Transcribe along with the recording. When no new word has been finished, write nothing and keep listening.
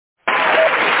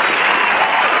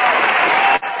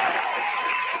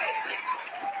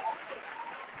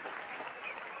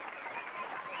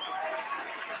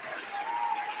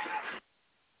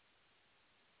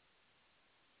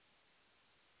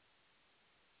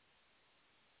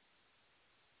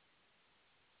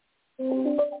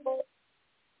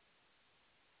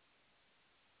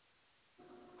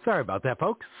Sorry about that,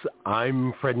 folks.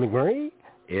 I'm Fred McMurray.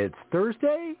 It's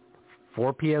Thursday,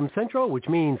 4 p.m. Central, which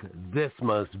means this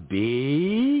must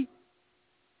be...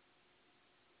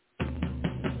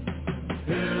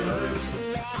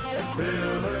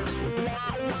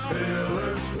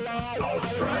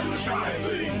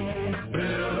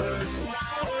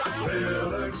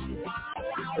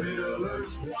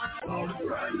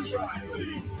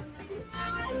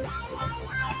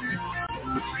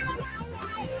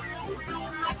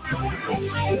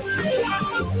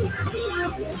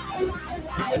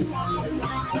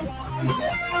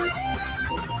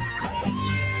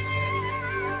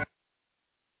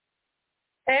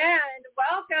 And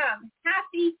welcome.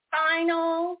 Happy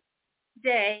final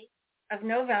day of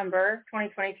November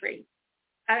 2023.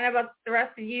 I don't know about the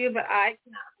rest of you, but I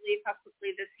cannot believe how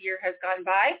quickly this year has gone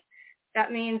by.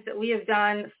 That means that we have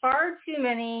done far too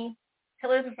many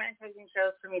Pillars of Franchising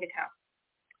shows for me to count.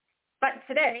 But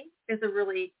today is a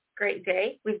really great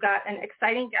day. We've got an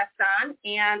exciting guest on,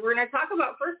 and we're going to talk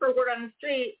about, first for Word on the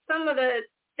Street, some of the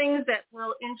things that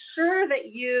will ensure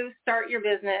that you start your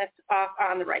business off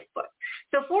on the right foot.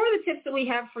 So 4 of the tips that we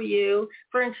have for you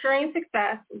for ensuring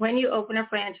success when you open a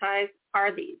franchise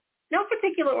are these. No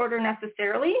particular order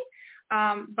necessarily,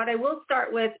 but I will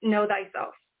start with know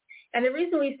thyself. And the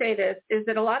reason we say this is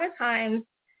that a lot of times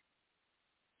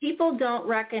people don't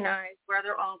recognize where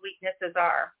their own weaknesses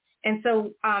are. And so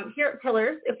here at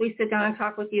Pillars, if we sit down and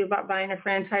talk with you about buying a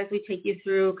franchise, we take you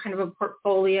through kind of a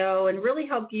portfolio and really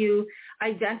help you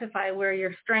identify where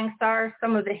your strengths are,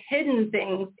 some of the hidden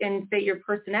things in, say, your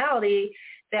personality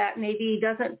that maybe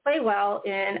doesn't play well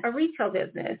in a retail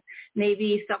business,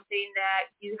 maybe something that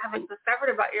you haven't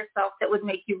discovered about yourself that would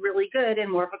make you really good in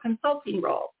more of a consulting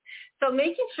role. So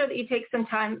making sure that you take some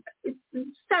time,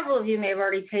 several of you may have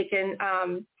already taken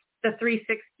the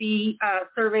 360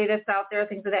 survey that's out there,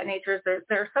 things of that nature.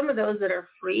 There are some of those that are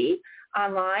free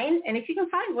online, and if you can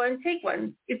find one, take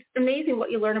one. It's amazing what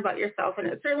you learn about yourself, and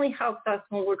it certainly helps us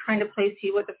when we're trying to place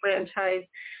you with a franchise,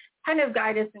 kind of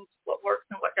guide us into what works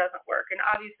and what doesn't work. And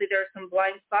obviously there are some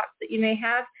blind spots that you may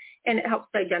have, and it helps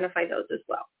to identify those as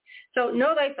well. So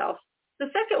know thyself.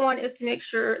 The second one is to make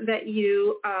sure that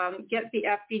you get the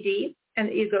FDD and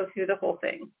that you go through the whole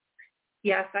thing.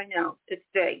 Yes, I know, it's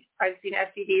big. I've seen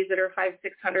FDDs that are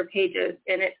 500-600 pages,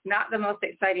 and it's not the most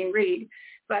exciting read.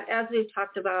 But as we've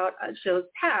talked about shows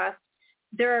past,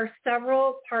 there are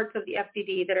several parts of the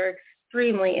FDD that are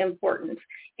extremely important.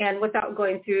 And without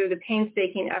going through the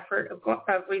painstaking effort of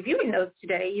reviewing those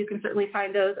today, you can certainly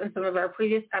find those in some of our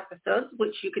previous episodes,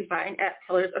 which you can find at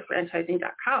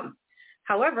pillarsoffranchising.com.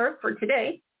 However, for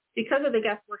today, because of the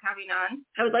guests we're having on,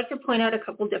 I would like to point out a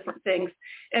couple different things.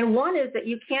 And one is that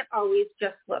you can't always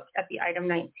just look at the item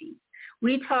 19.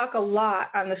 We talk a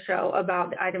lot on the show about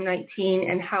the item 19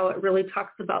 and how it really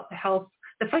talks about the health,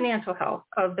 the financial health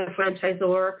of the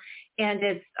franchisor and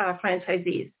its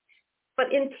franchisees.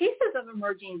 But in cases of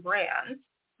emerging brands,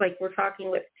 like we're talking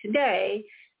with today,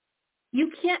 you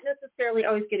can't necessarily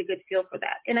always get a good feel for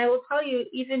that. And I will tell you,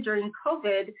 even during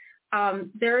COVID,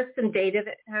 there is some data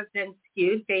that has been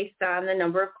skewed based on the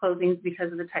number of closings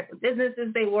because of the type of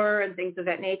businesses they were and things of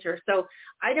that nature. So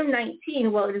item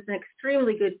 19, while it is an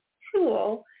extremely good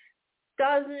tool,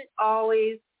 doesn't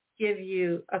always give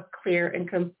you a clear and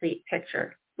complete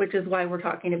picture, which is why we're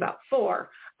talking about 4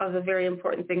 of the very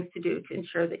important things to do to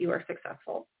ensure that you are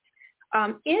successful.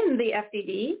 In the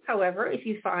FDD, however, if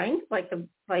you find, like the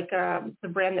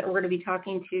brand that we're going to be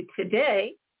talking to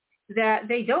today, that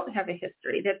they don't have a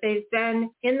history, that they've been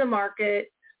in the market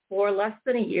for less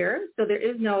than a year, so there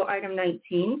is no item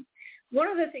 19. One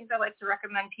of the things I like to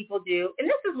recommend people do, and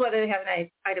this is whether they have an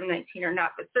item 19 or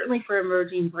not, but certainly for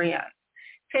emerging brands,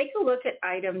 take a look at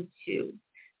item 2.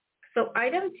 So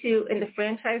item 2 in the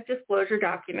franchise disclosure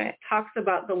document talks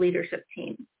about the leadership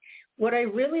team. What I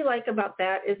really like about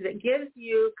that is it gives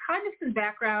you kind of some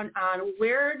background on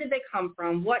where did they come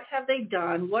from, what have they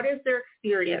done, what is their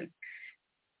experience.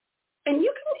 And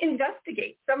you can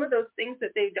investigate some of those things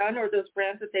that they've done or those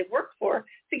brands that they've worked for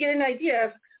to get an idea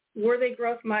of, were they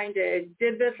growth-minded?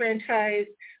 Did the franchise,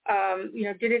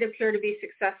 did it appear to be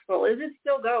successful? Is it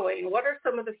still going? What are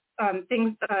some of the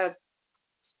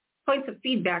points of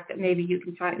feedback that maybe you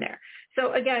can find there?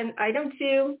 So again, item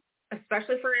 2,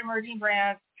 especially for emerging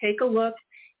brands, take a look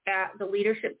at the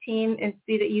leadership team and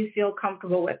see that you feel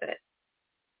comfortable with it.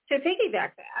 To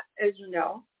piggyback that, as you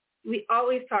know, we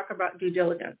always talk about due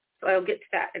diligence. So I'll get to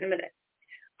that in a minute.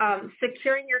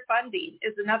 Securing your funding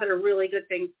is another really good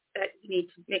thing that you need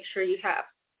to make sure you have.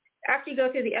 After you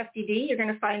go through the FDD, you're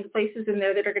going to find places in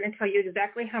there that are going to tell you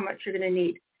exactly how much you're going to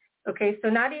need. Okay, so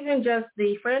not even just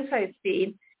the franchise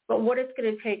fee, but what it's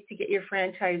going to take to get your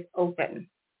franchise open.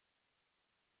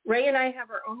 Ray and I have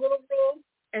our own little rule.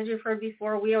 As you've heard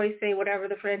before, we always say whatever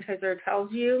the franchisor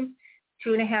tells you,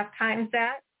 2.5 times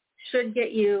that should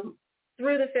get you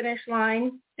through the finish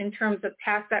line in terms of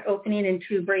past that opening and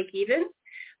to break even.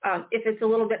 If it's a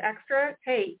little bit extra,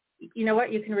 hey, you know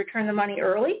what? You can return the money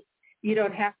early. You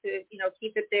don't have to,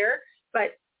 keep it there.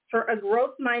 But for a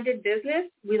growth-minded business,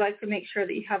 we like to make sure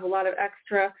that you have a lot of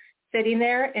extra sitting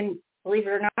there. And believe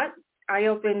it or not, I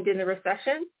opened in the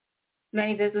recession.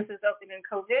 Many businesses opened in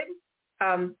COVID.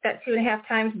 That 2.5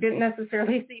 times didn't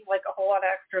necessarily seem like a whole lot of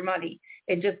extra money.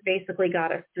 It just basically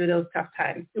got us through those tough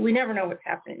times. We never know what's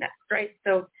happening next, right?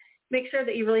 So make sure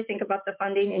that you really think about the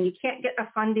funding, and you can't get a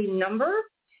funding number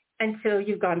until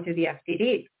you've gone through the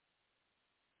FDD.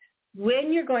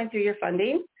 When you're going through your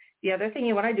funding, the other thing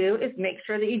you want to do is make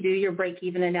sure that you do your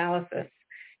break-even analysis.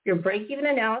 Your break-even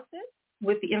analysis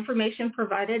with the information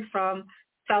provided from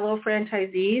fellow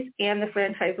franchisees and the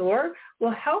franchisor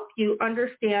will help you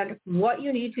understand what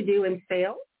you need to do in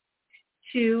sales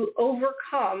to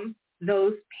overcome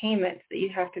those payments that you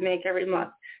have to make every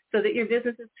month so that your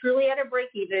business is truly at a break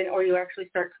even or you actually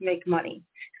start to make money.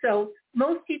 So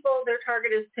most people, their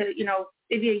target is to,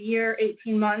 maybe a year,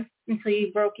 18 months until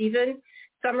you broke even.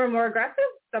 Some are more aggressive,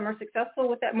 some are successful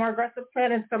with that more aggressive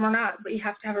plan, and some are not, but you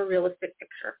have to have a realistic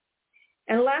picture.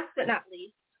 And last but not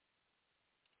least,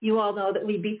 you all know that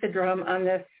we beat the drum on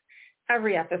this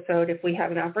every episode if we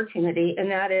have an opportunity, and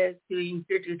that is doing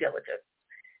your due diligence.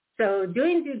 So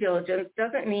doing due diligence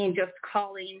doesn't mean just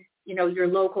calling, your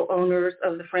local owners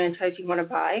of the franchise you want to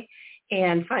buy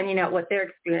and finding out what their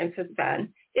experience has been.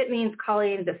 It means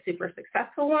calling the super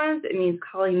successful ones. It means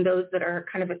calling those that are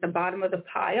kind of at the bottom of the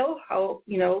pile. How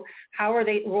are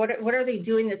they, what are they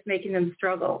doing that's making them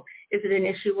struggle? Is it an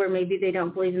issue where maybe they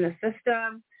don't believe in the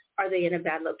system? Are they in a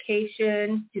bad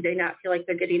location? Do they not feel like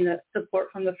they're getting the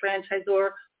support from the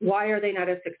franchisor? Why are they not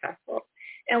as successful?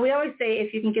 And we always say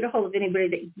if you can get a hold of anybody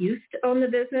that used to own the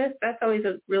business, that's always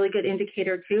a really good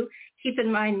indicator too. Keep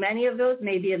in mind many of those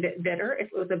may be a bit bitter if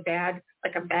it was a bad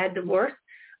divorce.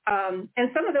 And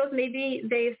some of those maybe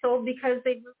they sold because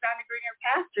they moved on to greener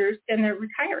pastures and they're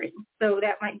retiring. So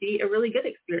that might be a really good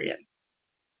experience.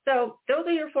 So those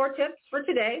are your 4 tips for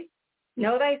today.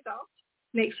 Know thyself.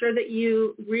 Make sure that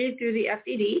you read through the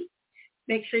FDD.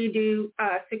 Make sure you do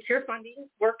secure funding.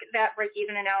 Work that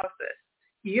break-even analysis.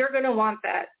 You're going to want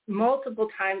that multiple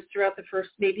times throughout the first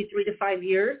maybe 3 to 5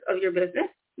 years of your business,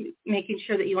 making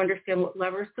sure that you understand what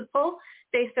levers to pull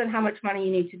based on how much money you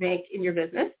need to make in your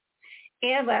business.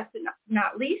 And last but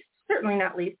not least, certainly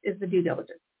not least, is the due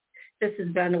diligence. This has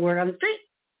been The Word on the Street.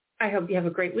 I hope you have a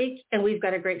great week, and we've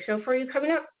got a great show for you coming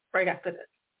up right after this.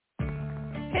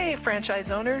 Hey,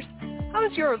 franchise owners.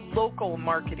 How's your local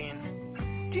marketing?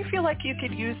 Do you feel like you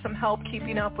could use some help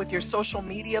keeping up with your social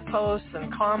media posts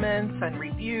and comments and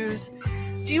reviews?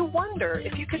 Do you wonder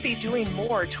if you could be doing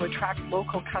more to attract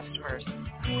local customers?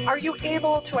 Are you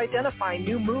able to identify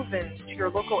new move-ins to your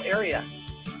local area?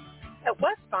 At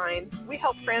Westvine, we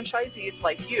help franchisees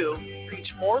like you reach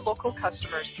more local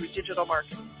customers through digital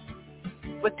marketing.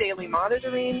 With daily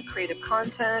monitoring, creative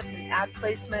content, and ad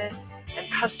placement, and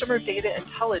customer data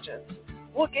intelligence,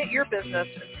 we'll get your business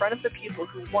in front of the people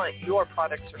who want your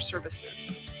products or services.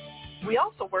 We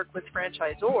also work with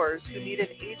franchisors who need an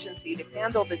agency to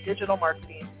handle the digital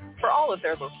marketing for all of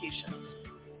their locations.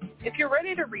 If you're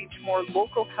ready to reach more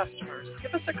local customers,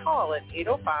 give us a call at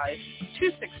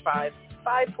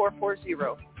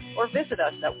 805-265-5440 or visit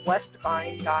us at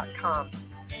westvine.com.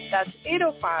 That's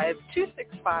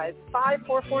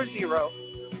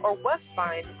 805-265-5440 or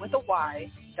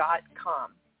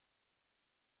westvine.com.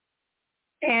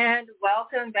 And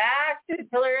welcome back to the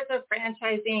Pillars of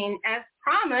Franchising. As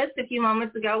promised a few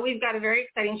moments ago, we've got a very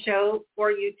exciting show for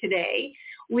you today.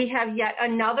 We have yet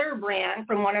another brand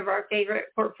from one of our favorite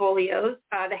portfolios,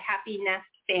 the Happy Nest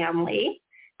family.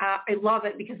 I love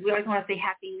it because we always want to say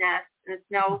Happy Nest, and it's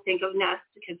no, think of Nest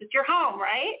because it's your home,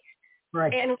 right?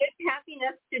 Right. And with Happy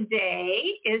Nest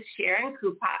today is Sharon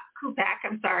Kupak.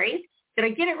 I'm sorry. Did I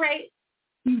get it right?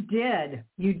 You did.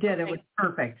 Okay. It was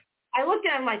perfect. I looked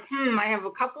at it, I'm like, I have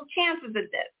a couple chances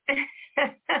at this.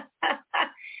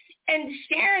 And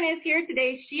Sharon is here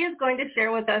today. She is going to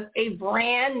share with us a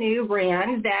brand new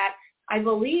brand that I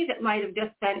believe it might have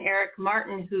just been Eric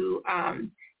Martin who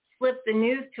slipped the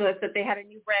news to us that they had a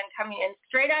new brand coming in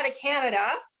straight out of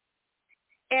Canada.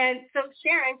 And so,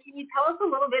 Sharon, can you tell us a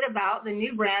little bit about the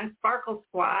new brand, Sparkle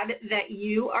Squad, that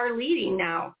you are leading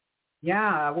now?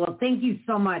 Yeah, well, thank you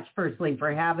so much, firstly,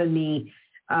 for having me.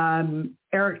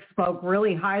 Eric spoke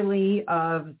really highly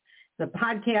of the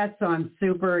podcast, so I'm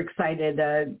super excited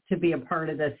to be a part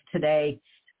of this today.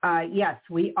 yes,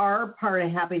 we are part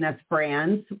of Happiness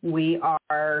Brands. We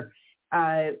are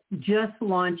just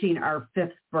launching our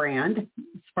 5th brand,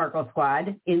 Sparkle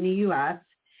Squad, in the U.S.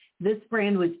 This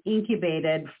brand was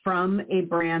incubated from a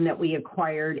brand that we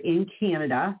acquired in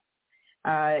Canada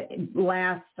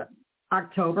last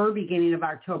October, beginning of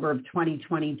October of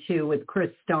 2022, with Chris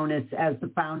Stonis as the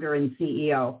founder and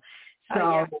CEO.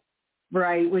 So,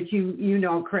 right, which you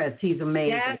know Chris, he's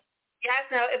amazing. Yes,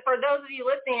 no, for those of you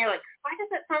listening, you're like, why does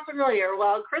that sound familiar?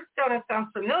 Well, Chris Stonis sounds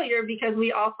familiar because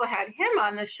we also had him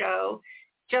on the show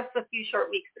just a few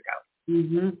short weeks ago.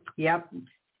 Mm-hmm. Yep.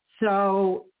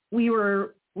 So we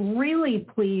were really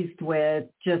pleased with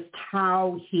just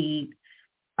how he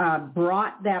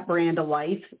brought that brand to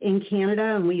life in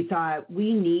Canada, and we thought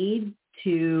we need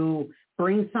to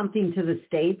bring something to the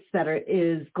States that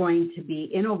is going to be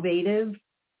innovative,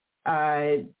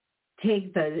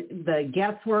 take the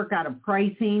guesswork out of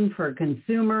pricing for a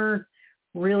consumer,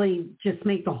 really just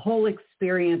make the whole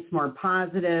experience more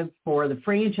positive for the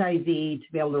franchisee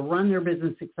to be able to run their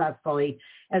business successfully,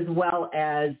 as well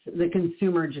as the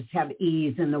consumer just have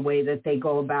ease in the way that they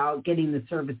go about getting the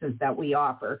services that we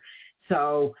offer.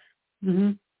 So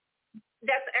that's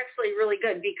actually really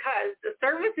good because the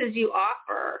services you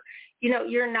offer,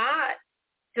 you're not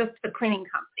just a cleaning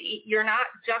company. You're not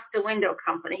just a window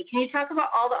company. Can you talk about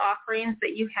all the offerings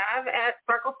that you have at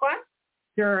Sparkle Squad?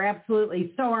 Sure,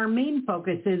 absolutely. So our main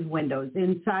focus is windows,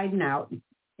 inside and out.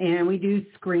 And we do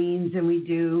screens and we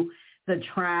do the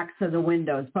tracks of the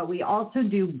windows. But we also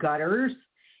do gutters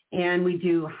and we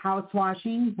do house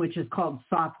washing, which is called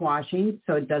soft washing,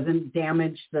 so it doesn't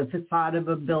damage the facade of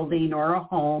a building or a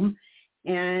home.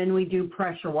 And we do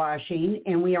pressure washing.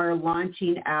 And we are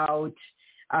launching out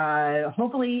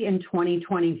hopefully in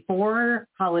 2024,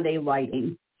 holiday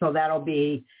lighting. So that'll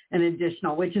be an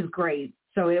additional, which is great.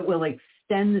 So it will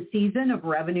extend the season of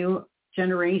revenue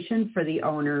generation for the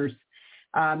owners.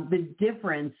 The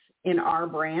difference in our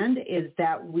brand is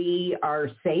that we are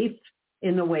safe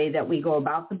in the way that we go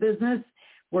about the business.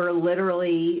 We're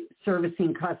literally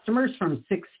servicing customers from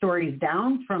 6 stories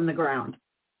down from the ground.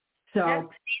 So,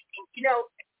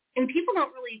 and people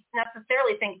don't really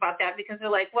necessarily think about that because they're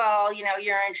like, well, you're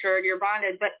insured, you're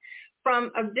bonded. But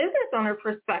from a business owner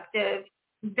perspective,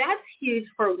 that's huge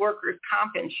for workers'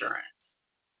 comp insurance.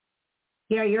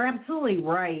 Yeah, you're absolutely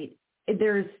right.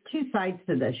 There's 2 sides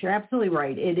to this. You're absolutely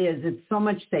right. It is. It's so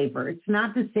much safer. It's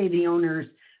not to say the owners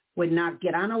would not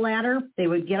get on a ladder. They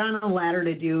would get on a ladder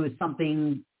to do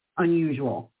something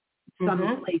unusual. Some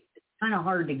place it's kind of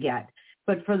hard to get.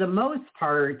 But for the most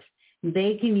part,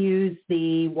 they can use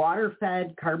the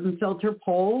water-fed carbon filter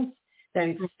poles that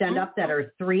extend up that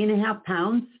are 3.5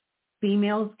 pounds.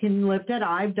 Females can lift it.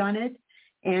 I've done it.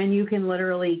 And you can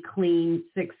literally clean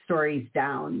 6 stories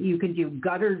down. You can do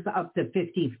gutters up to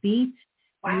 50 feet.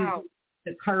 Wow.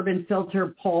 The carbon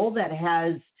filter pole that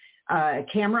has a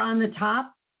camera on the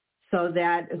top so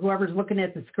that whoever's looking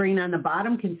at the screen on the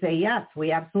bottom can say, yes,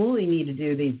 we absolutely need to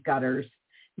do these gutters.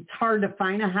 It's hard to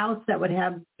find a house that would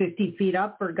have 50 feet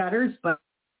up for gutters, but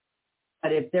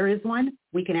if there is one,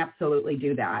 we can absolutely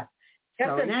do that.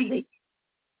 It's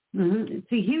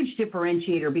a huge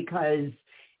differentiator because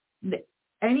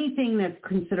anything that's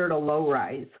considered a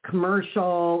low-rise,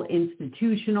 commercial,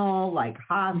 institutional, like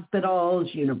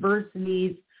hospitals,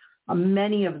 universities,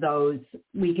 many of those,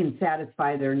 we can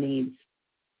satisfy their needs.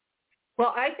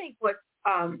 Well, I think what's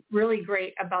really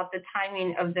great about the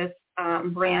timing of this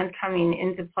brand coming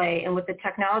into play and with the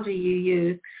technology you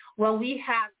use, well, we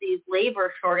have these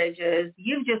labor shortages.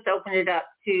 You've just opened it up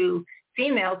to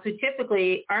females who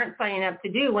typically aren't signing up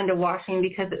to do window washing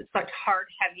because it's such hard,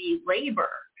 heavy labor.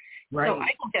 Right. So I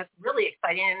think that's really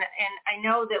exciting. And I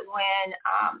know that when,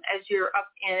 as you're up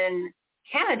in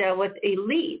Canada with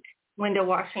Elite Window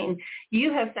Washing,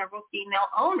 you have several female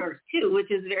owners too, which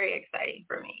is very exciting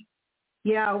for me.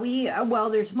 Yeah,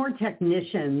 there's more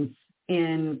technicians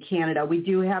in Canada. We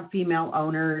do have female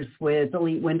owners with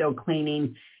Elite Window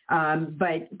Cleaning.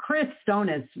 But Chris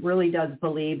Stonis really does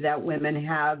believe that women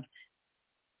have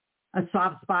a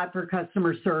soft spot for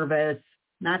customer service.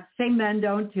 Not to say men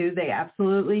don't too, they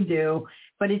absolutely do,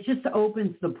 but it just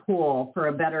opens the pool for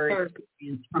a better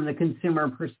experience from the consumer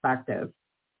perspective.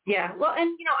 Yeah, well, and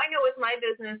I know with my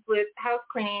business with house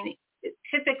cleaning,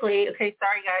 typically, okay,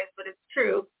 sorry guys, but it's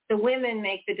true, the women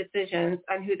make the decisions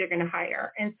on who they're going to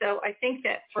hire. And so I think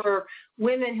that for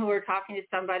women who are talking to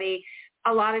somebody,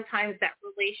 a lot of times that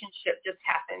relationship just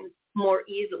happens more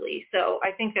easily. So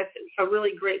I think that's a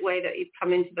really great way that you've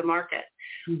come into the market.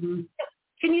 Mm-hmm.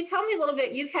 Can you tell me a little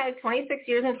bit, you've had 26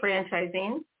 years in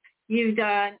franchising. You've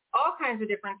done all kinds of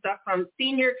different stuff from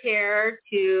senior care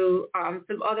to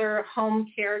some other home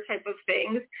care type of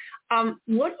things.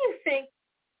 What do you think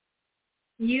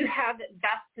you have that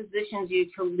best positions you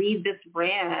to lead this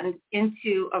brand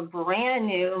into a brand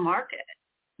new market?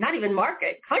 Not even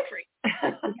market, country.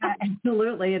 Yeah,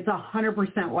 absolutely. It's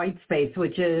 100% white space,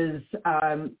 which is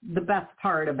the best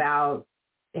part about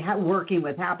working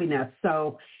with Happiness.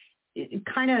 So it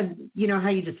kind of, you know, how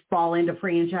you just fall into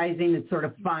franchising, it sort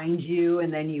of finds you,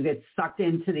 and then you get sucked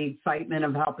into the excitement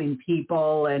of helping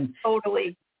people and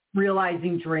totally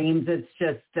realizing dreams. It's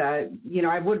just, you know,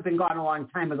 I would have been gone a long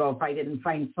time ago if I didn't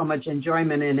find so much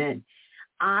enjoyment in it.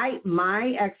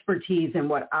 My expertise and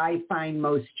what I find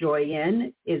most joy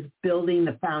in is building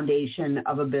the foundation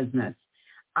of a business.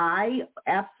 I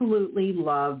absolutely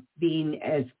love being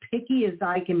as picky as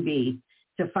I can be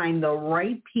to find the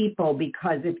right people,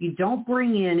 because if you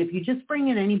just bring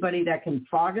in anybody that can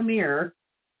fog a mirror,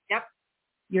 yep,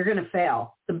 you're going to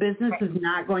fail. The business is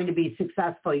not going to be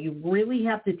successful. You really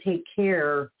have to take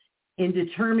care in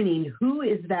determining who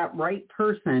is that right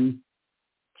person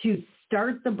to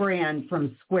start the brand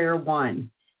from square one.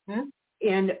 Mm-hmm.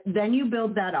 And then you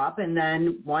build that up. And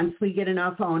then once we get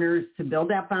enough owners to build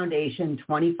that foundation,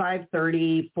 25,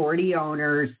 30, 40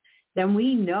 owners, then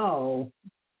we know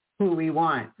who we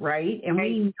want, right? And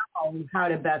we know how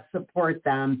to best support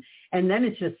them. And then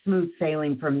it's just smooth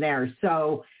sailing from there.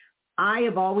 So I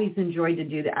have always enjoyed to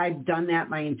do that. I've done that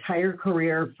my entire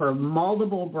career for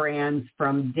multiple brands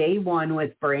from day one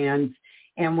with brands.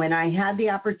 And when I had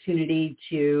the opportunity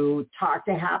to talk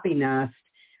to Happiness,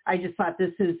 I just thought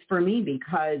this is for me,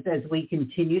 because as we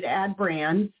continue to add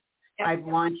brands, I've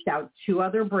launched out 2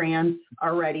 other brands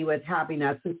already with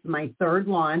Happiness. This is my 3rd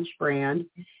launch brand.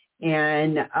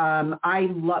 And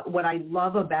what I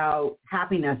love about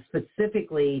Happiness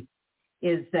specifically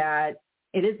is that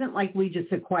it isn't like we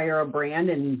just acquire a brand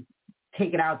and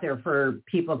take it out there for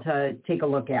people to take a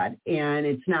look at, and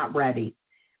it's not ready.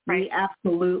 Right. We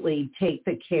absolutely take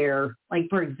the care. Like,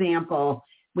 for example,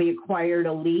 we acquired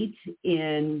Elite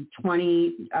in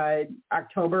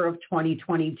October of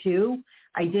 2022.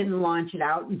 I didn't launch it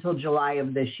out until July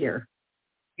of this year.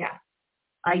 Yeah.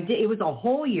 It was a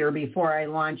whole year before I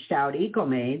launched out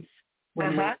EcoMaids,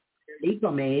 when we acquired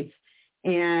EcoMaids.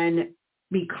 And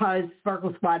because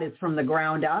Sparkle Squad is from the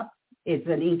ground up, it's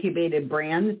an incubated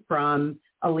brand from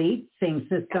Elite, same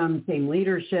system, same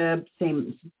leadership,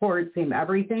 same support, same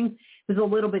everything. It was a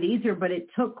little bit easier, but it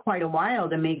took quite a while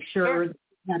to make sure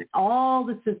that all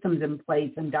the systems in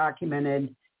place and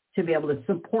documented to be able to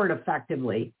support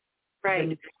effectively.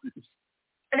 Right.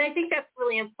 And I think that's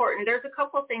really important. There's a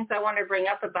couple of things I want to bring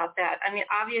up about that. I mean,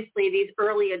 obviously, these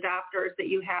early adopters that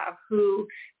you have who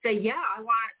say, yeah,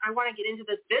 I want to get into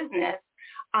this business.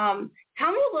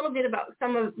 Tell me a little bit about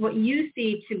some of what you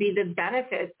see to be the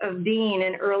benefits of being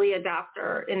an early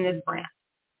adopter in this brand.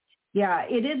 Yeah,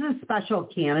 it is a special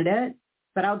candidate,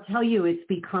 but I'll tell you, it's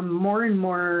become more and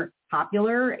more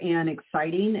popular and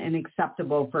exciting and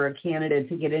acceptable for a candidate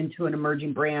to get into an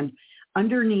emerging brand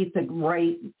underneath the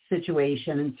right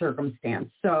situation and circumstance.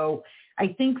 So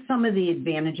I think some of the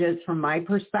advantages from my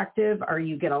perspective are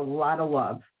you get a lot of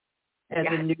love as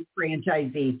a new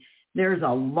franchisee. There's a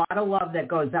lot of love that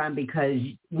goes on because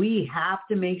we have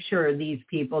to make sure these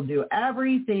people do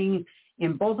everything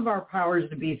in both of our powers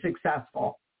to be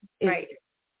successful.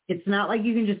 It's not like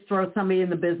you can just throw somebody in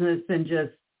the business and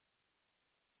just,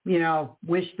 you know,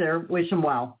 wish them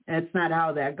well. That's not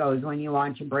how that goes when you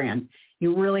launch a brand.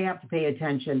 You really have to pay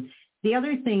attention. The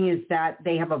other thing is that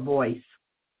they have a voice.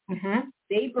 Mm-hmm.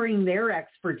 They bring their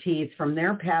expertise from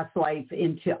their past life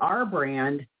into our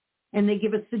brand, and they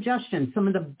give us suggestions. Some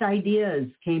of the ideas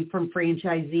came from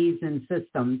franchisees and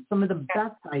systems, some of the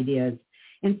best ideas.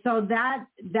 And so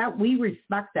that we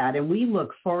respect that, and we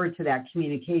look forward to that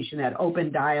communication, that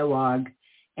open dialogue,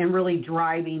 and really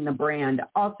driving the brand.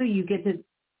 Also, you get to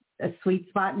a sweet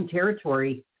spot in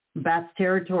territory. Best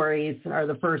territories are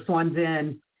the first ones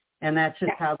in, and that's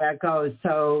just how that goes.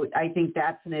 So I think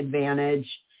that's an advantage.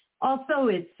 Also,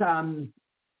 it's,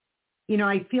 you know,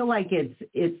 I feel like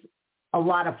it's a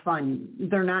lot of fun.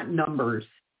 They're not numbers.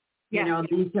 You know,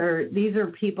 these are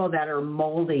people that are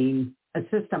molding a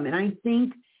system. And I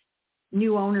think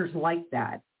new owners like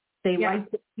that. They like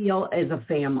to feel as a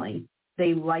family.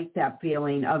 They like that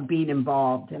feeling of being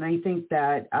involved. And I think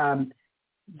that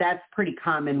that's pretty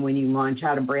common when you launch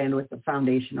out a brand with the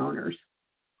foundation owners.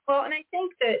 Well, and I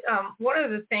think that one of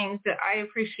the things that I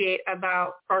appreciate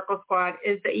about Sparkle Squad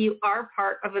is that you are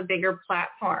part of a bigger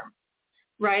platform,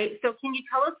 right? So can you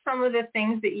tell us some of the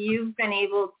things that you've been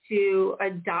able to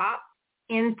adopt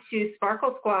into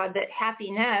Sparkle Squad that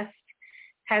Happy Nest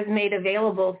has made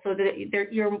available so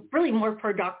that you're really more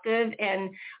productive and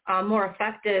more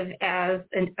effective as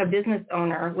a business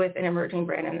owner with an emerging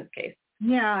brand in this case.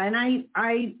 Yeah, and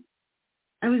I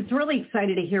was really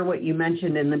excited to hear what you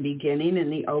mentioned in the beginning, in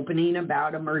the opening,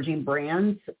 about emerging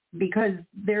brands, because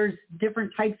there's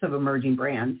different types of emerging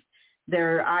brands.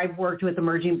 I've worked with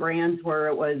emerging brands where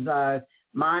it was a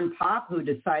mom and pop who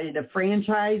decided to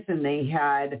franchise, and they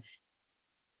had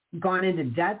gone into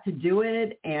debt to do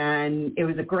it, and it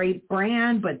was a great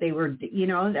brand, but they were,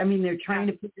 they're trying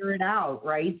to figure it out,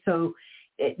 right? So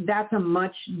that's a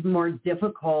much more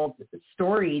difficult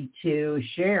story to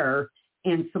share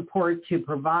and support to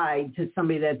provide to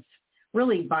somebody that's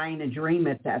really buying a dream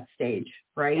at that stage,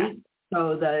 right? Yeah.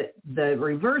 So the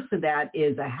reverse of that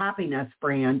is a happiness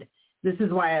brand. This is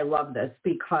why I love this,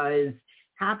 because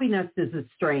happiness is a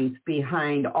strength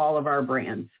behind all of our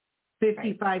brands.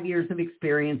 55 years of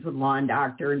experience with Lawn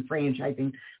Doctor and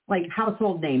franchising, like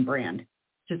household name brand,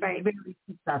 just very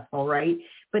successful, right?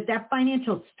 But that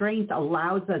financial strength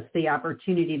allows us the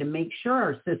opportunity to make sure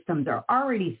our systems are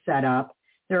already set up.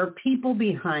 There are people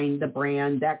behind the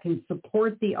brand that can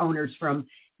support the owners from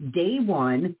day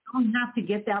one. We don't have to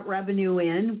get that revenue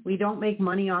in. We don't make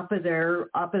money off of their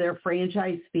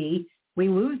franchise fee. We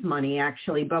lose money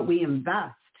actually, but we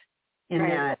invest in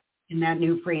that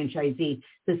new franchisee.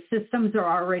 The systems are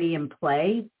already in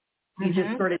play. You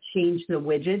just sort of change the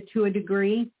widget to a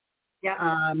degree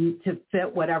to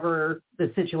fit whatever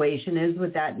the situation is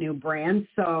with that new brand.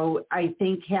 So I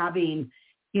think having,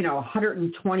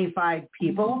 125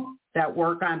 people that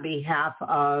work on behalf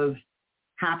of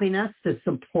happiness to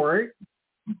support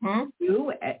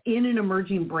you in an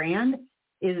emerging brand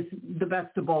is the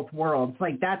best of both worlds.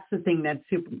 Like that's the thing that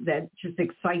just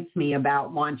excites me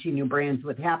about launching new brands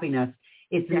with happiness.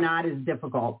 It's not as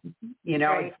difficult, It's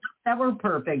not that we're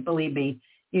perfect, believe me.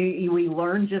 We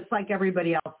learn just like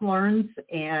everybody else learns,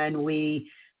 and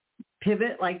we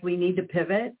pivot like we need to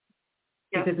pivot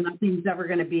because nothing's ever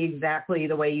going to be exactly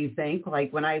the way you think.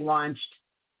 Like when I launched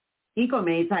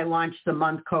EcoMates, I launched the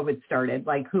month COVID started.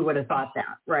 Like who would have thought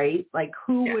that, right? Like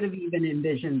who would have even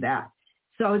envisioned that?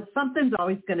 So something's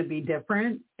always going to be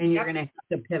different, and you're going to have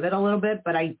to pivot a little bit.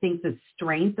 But I think the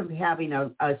strength of having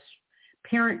a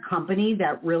parent company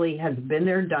that really has been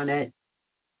there, done it,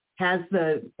 has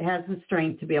the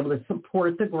strength to be able to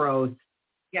support the growth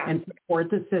and support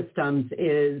the systems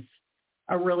is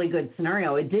a really good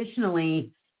scenario. Additionally,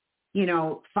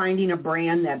 finding a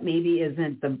brand that maybe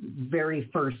isn't the very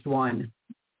first one.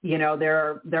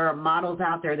 There are models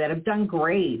out there that have done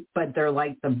great, but they're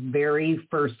like the very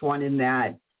first one in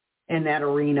that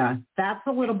arena. That's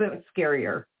a little bit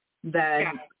scarier than,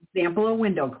 for example, a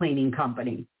window cleaning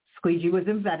company. Squeegee was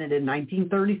invented in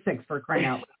 1936, for crying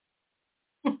out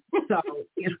loud. So,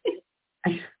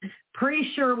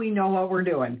 pretty sure we know what we're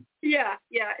doing. Yeah,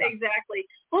 exactly.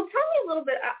 Well, tell me a little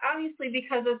bit, obviously,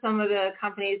 because of some of the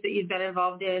companies that you've been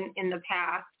involved in the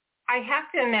past, I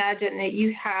have to imagine that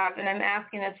you have, and I'm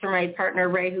asking this for my partner,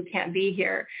 Ray, who can't be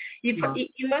here, you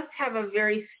must have a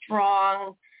very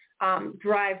strong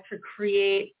drive to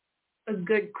create a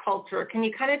good culture. Can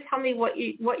you kind of tell me what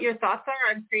your thoughts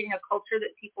are on creating a culture that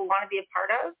people want to be a part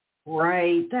of?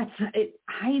 Right.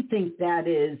 I think that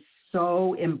is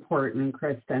so important,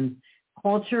 Kristen.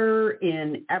 Culture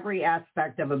in every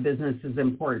aspect of a business is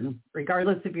important,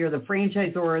 regardless if you're the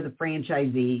franchisor or the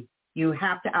franchisee. You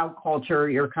have to out-culture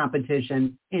your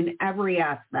competition in every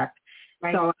aspect.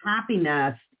 Right. So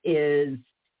happiness is,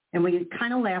 and we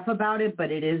kind of laugh about it,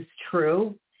 but it is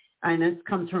true. And this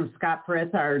comes from Scott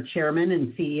Frith, our chairman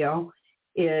and CEO,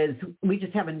 is we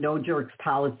just have a no jerks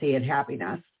policy at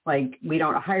Happiness. Like we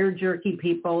don't hire jerky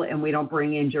people and we don't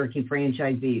bring in jerky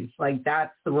franchisees. Like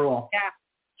that's the rule. Yeah.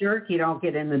 Jerk, you don't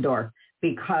get in the door,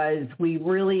 because we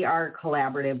really are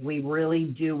collaborative. We really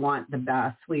do want the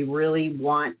best. We really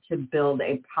want to build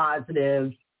a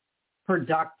positive,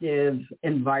 productive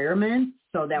environment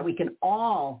so that we can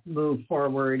all move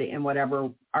forward in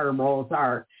whatever our roles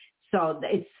are. So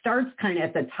it starts kind of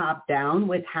at the top down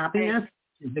with happiness,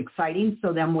 which is exciting.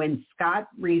 So then when Scott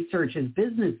researches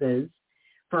businesses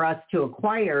for us to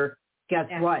acquire, guess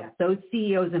what? Those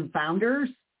CEOs and founders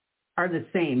are the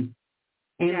same.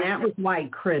 And that was why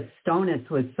Chris Stonis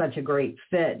was such a great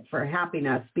fit for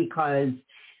Happiness, because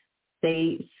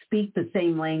they speak the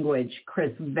same language.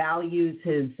 Chris values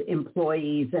his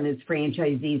employees and his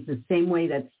franchisees the same way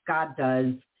that Scott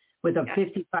does with a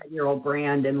 55-year-old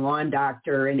brand and Lawn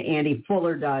Doctor, and Andy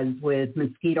Fuller does with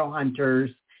Mosquito Hunters,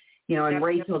 and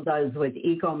Rachel does with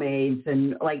EcoMates.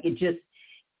 And like it just,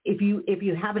 if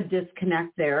you have a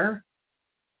disconnect there,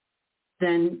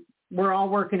 then we're all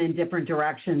working in different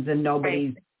directions and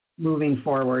nobody's moving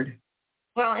forward.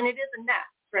 Well, and it is a nest,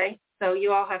 right? So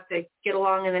you all have to get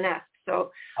along in the nest.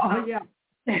 So, yeah.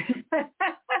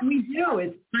 We do.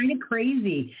 It's kind of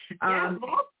crazy. Yeah,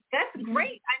 well, that's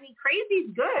great. I mean,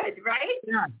 crazy's good,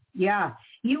 right? Yeah.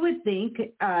 You would think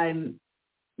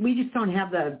we just don't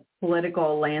have the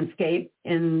political landscape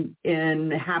in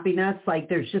happiness. Like,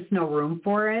 there's just no room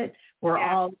for it.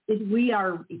 We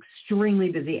are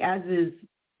extremely busy, as is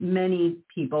many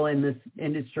people in this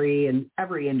industry and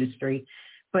every industry.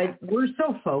 But we're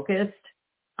so focused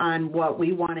on what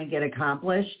we want to get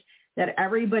accomplished that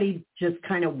everybody just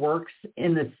kind of works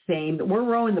in the same, we're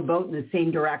rowing the boat in the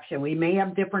same direction. We may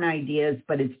have different ideas,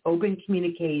 but it's open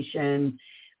communication.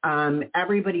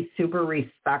 Everybody's super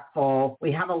respectful.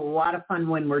 We have a lot of fun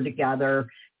when we're together,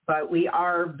 but we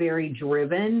are very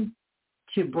driven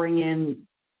to bring in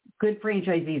good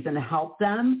franchisees and help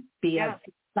them be as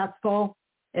successful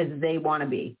as they want to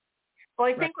be. Well,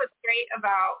 I think what's great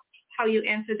about how you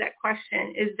answered that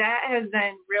question is that has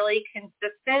been really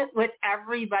consistent with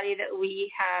everybody that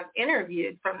we have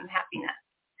interviewed from Happiness.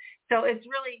 So it's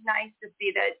really nice to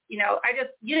see that,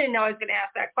 you didn't know I was going to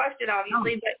ask that question,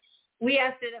 obviously, but we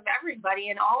asked it of everybody,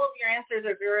 and all of your answers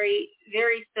are very,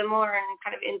 very similar and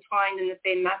kind of entwined in the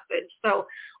same message. So,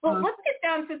 let's get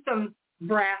down to some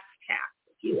brass tacks,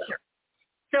 if you will. Sure.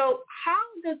 So how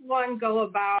does one go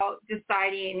about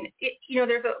deciding,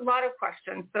 there's a lot of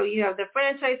questions. So you have the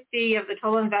franchise fee, you have the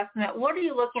total investment. What are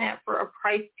you looking at for a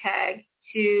price tag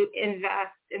to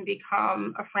invest and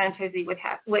become a franchisee with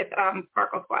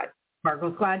Sparkle Squad?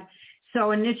 Sparkle Squad.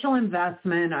 So initial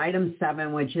investment, item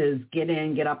 7, which is get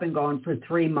up and going for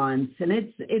 3 months, and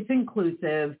it's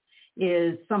inclusive,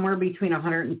 is somewhere between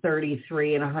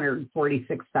 $133,000 and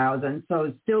 $146,000.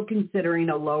 So still considering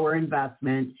a lower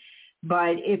investment.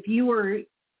 But if you were,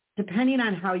 depending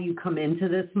on how you come into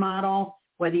this model,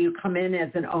 whether you come in as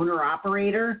an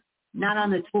owner-operator, not on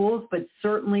the tools, but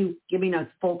certainly giving us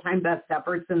full-time best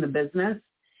efforts in the business,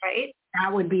 right?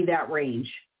 That would be that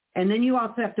range. And then you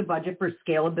also have to budget for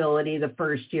scalability the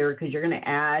first year because you're going to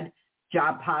add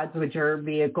job pods, which are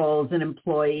vehicles and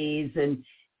employees. And,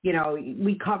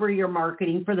 we cover your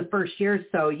marketing for the first year,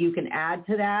 so you can add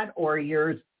to that, or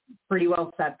you're pretty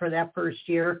well set for that first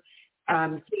year.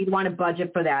 So you'd want to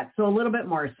budget for that. So a little bit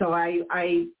more. So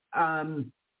I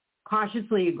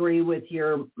cautiously agree with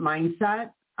your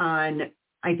mindset on,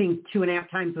 I think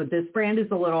 2.5 times with this brand is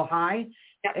a little high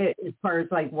as far as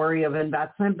like worry of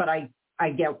investment, but I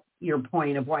get your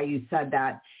point of why you said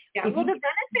that. Yeah. Well, the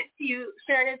benefit to you,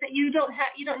 Sharon, is that you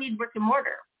don't need brick and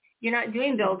mortar. You're not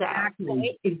doing build out.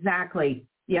 Exactly.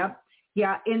 Yep.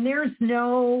 Yeah. And there's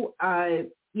no,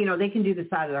 they can do this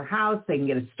out of their house. They can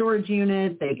get a storage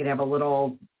unit. They can have a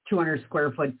little 200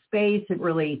 square foot space.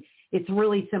 It's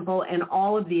really simple. And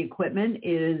all of the equipment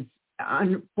is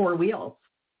on 4 wheels.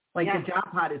 Like the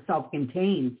job pod is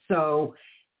self-contained. So,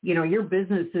 your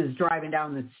business is driving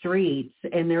down the streets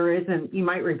and you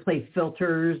might replace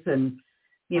filters and,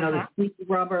 the squeak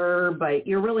rubber, but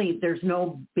there's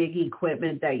no big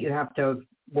equipment that you have to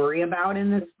worry about in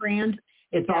this brand.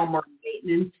 It's all more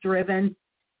maintenance driven.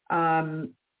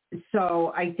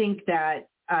 So I think that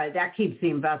that keeps the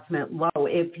investment low.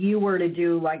 If you were to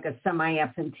do like a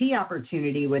semi-absentee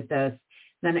opportunity with this,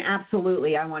 then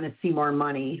absolutely I want to see more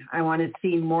money. I want to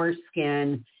see more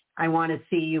skin. I want to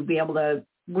see you be able to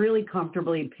really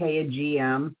comfortably pay a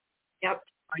GM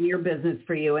on your business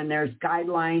for you. And there's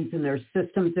guidelines and there's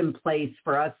systems in place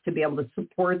for us to be able to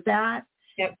support that.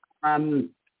 Yep.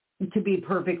 To be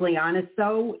perfectly honest,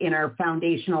 though, in our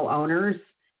foundational owners,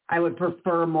 I would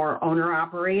prefer more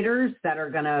owner-operators that are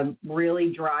going to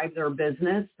really drive their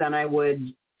business than I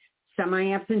would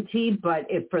semi-absentee. But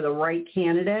if for the right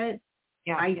candidate,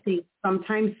 I think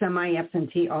sometimes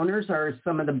semi-absentee owners are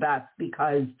some of the best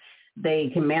because they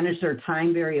can manage their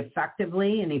time very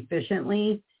effectively and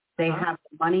efficiently. They have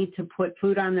the money to put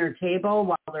food on their table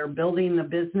while they're building the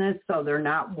business, so they're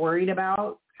not worried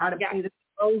about how to pay the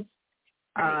bills.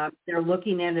 They're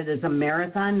looking at it as a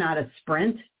marathon, not a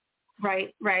sprint.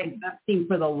 Right. Investing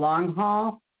for the long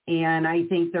haul. And I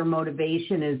think their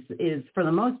motivation is for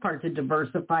the most part to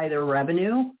diversify their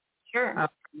revenue. Sure.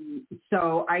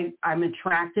 So I'm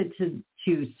attracted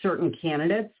to certain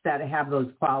candidates that have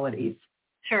those qualities.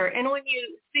 Sure. And when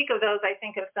you speak of those, I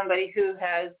think of somebody who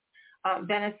has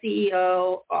been a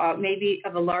CEO, maybe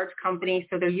of a large company,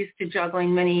 so they're used to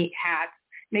juggling many hats.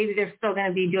 Maybe they're still going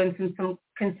to be doing some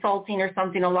consulting or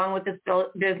something along with this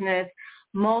business,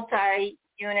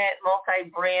 multi-unit,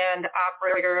 multi-brand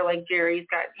operator like Jerry's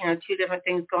got, 2 different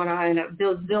things going on and a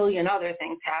billion other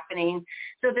things happening.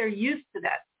 So they're used to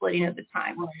that splitting of the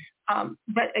time.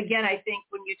 But again, I think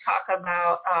when you talk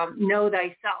about know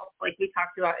thyself, like we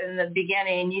talked about in the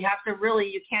beginning, you have to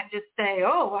really, you can't just say,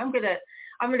 oh, I'm gonna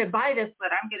buy this, but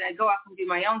I'm gonna go off and do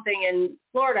my own thing in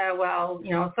Florida. Well,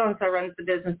 so and so runs the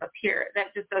business up here.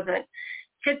 That just doesn't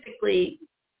typically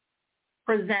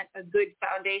present a good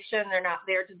foundation. They're not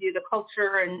there to do the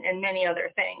culture and many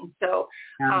other things. So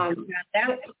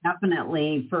that's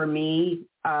definitely for me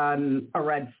a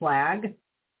red flag.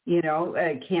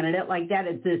 A candidate like that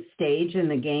at this stage in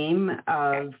the game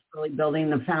of really building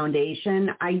the foundation.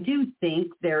 I do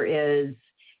think there is,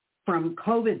 from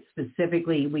COVID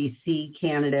specifically, we see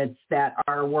candidates that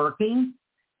are working.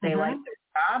 They like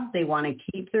their job. They want to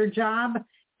keep their job,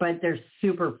 but they're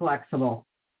super flexible.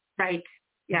 Right.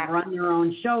 Yeah. They run their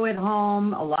own show at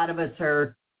home. A lot of us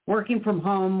are working from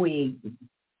home. We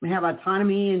have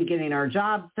autonomy in getting our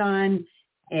jobs done,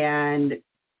 and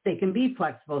they can be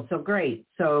flexible. So great.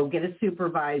 So get a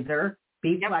supervisor,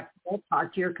 be flexible,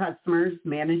 talk to your customers,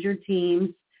 manage your teams.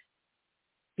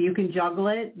 If you can juggle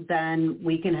it, then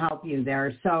we can help you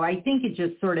there. So I think it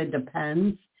just sort of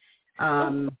depends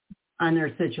on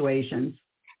their situations.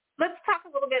 Let's talk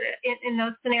a little bit in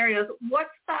those scenarios. What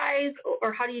size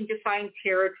or how do you define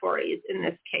territories in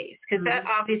this case? Because that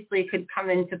obviously could come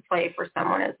into play for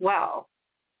someone as well.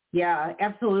 Yeah,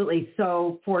 absolutely.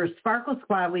 So for Sparkle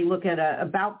Squad, we look at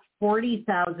about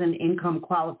 40,000 income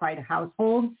qualified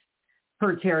households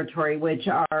per territory, which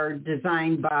are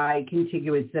designed by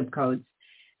contiguous zip codes.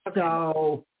 Okay.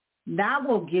 So that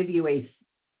will give you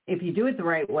if you do it the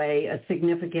right way, a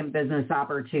significant business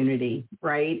opportunity,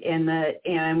 right?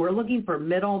 And we're looking for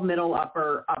middle,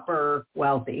 upper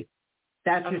wealthy.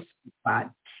 That's your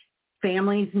spot.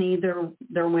 Families need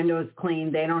their windows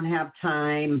cleaned. They don't have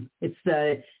time. It's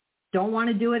the don't want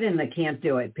to do it and the can't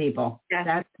do it people.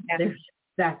 Yes.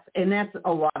 That's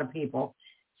a lot of people.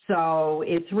 So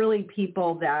it's really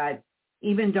people that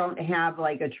even don't have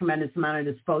like a tremendous amount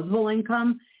of disposable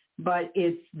income, but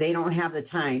they don't have the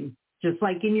time. Just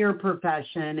like in your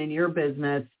profession, in your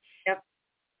business,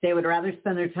 they would rather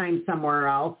spend their time somewhere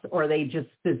else, or they just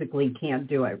physically can't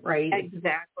do it, right?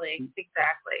 Exactly.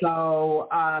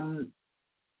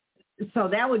 So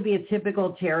that would be a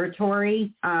typical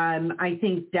territory. I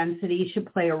think density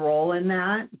should play a role in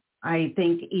that. I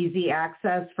think easy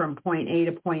access from point A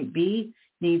to point B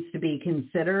needs to be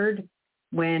considered.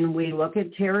 When we look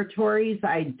at territories,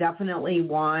 I definitely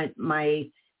want my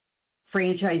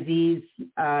franchisees'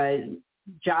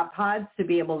 job pods to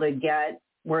be able to get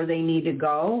where they need to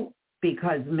go,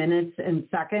 because minutes and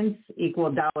seconds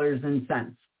equal dollars and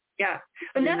cents. Yeah.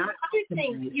 And that's another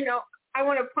thing, I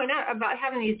want to point out about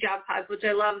having these job pods, which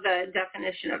I love the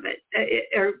definition of it,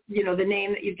 or the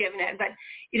name that you've given it. But,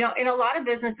 in a lot of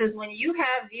businesses, when you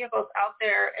have vehicles out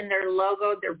there and they're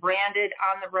logoed, they're branded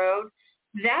on the road,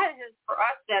 that has for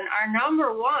us been our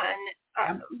number one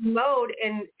mode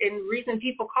and reason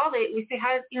people call it. We say,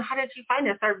 how did you find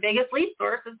us? Our biggest lead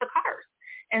source is the cars.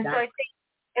 And so I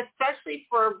think, especially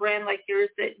for a brand like yours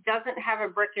that doesn't have a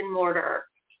brick and mortar,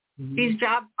 these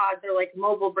job pods are like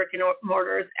mobile brick and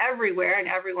mortars everywhere, and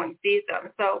everyone sees them.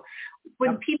 So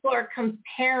when people are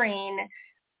comparing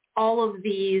all of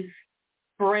these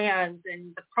brands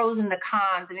and the pros and the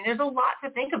cons, there's a lot to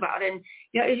think about. And,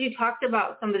 as you talked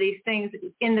about some of these things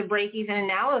in the break-even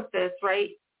analysis,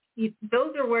 right,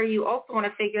 those are where you also want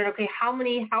to figure out, okay, how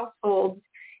many households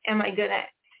am I going to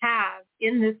have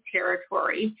in this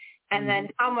territory? And then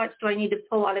how much do I need to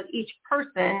pull out of each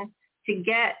person to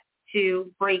get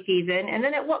to break even? And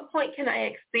then at what point can I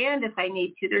expand if I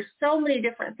need to? There's so many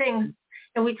different things.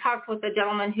 And we talked with a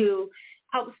gentleman who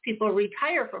helps people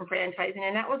retire from franchising,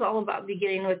 and that was all about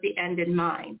beginning with the end in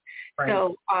mind. Right.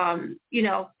 So,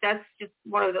 that's just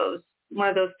one of those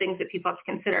things that people have to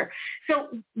consider.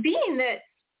 So being that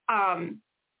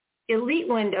Elite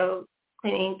Window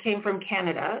Cleaning came from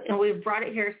Canada, and we've brought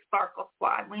it here, Sparkle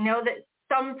Squad, we know that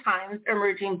sometimes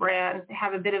emerging brands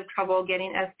have a bit of trouble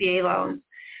getting SBA loans.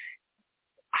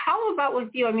 How about with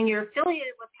you? You're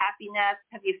affiliated with Happy Nest.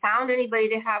 Have you found anybody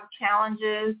to have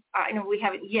challenges? I know we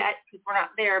haven't yet because we're not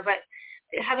there, but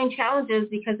having challenges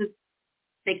because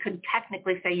they could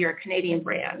technically say you're a Canadian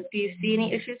brand. Do you see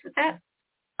any issues with that?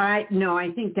 No,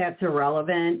 I think that's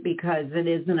irrelevant because it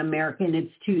is an American.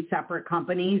 It's two separate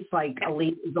companies. Like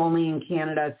Elite is only in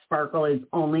Canada. Sparkle is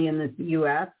only in the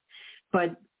U.S.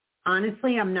 But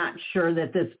honestly, I'm not sure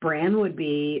that this brand would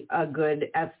be a good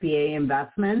SBA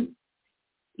investment.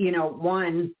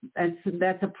 One,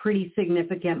 that's a pretty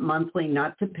significant monthly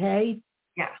nut to pay.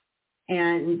 Yeah.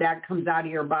 And that comes out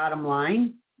of your bottom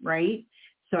line, right?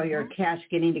 So your cash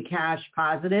getting to cash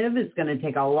positive is going to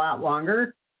take a lot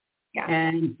longer Yeah.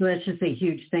 And so that's just a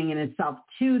huge thing in itself.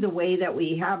 Two, the way that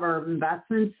we have our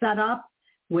investments set up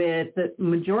with the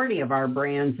majority of our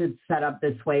brands, it's set up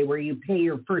this way where you pay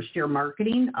your first year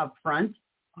marketing up front.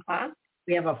 Uh-huh.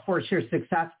 We have a 4-year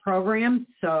success program.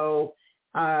 So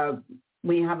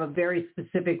we have a very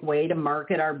specific way to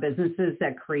market our businesses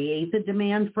that create the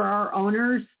demand for our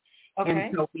owners. Okay.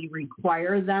 And so we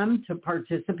require them to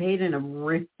participate in a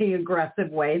really aggressive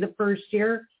way the first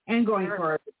year and going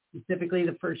forward, specifically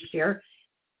the first year,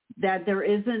 that there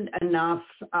isn't enough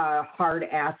hard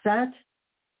asset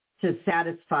to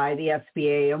satisfy the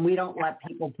SBA. And we don't let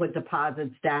people put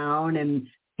deposits down and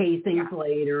pay things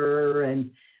later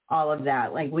and all of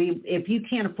that. Like if you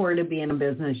can't afford to be in a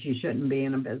business, you shouldn't be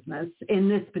in a business in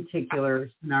this particular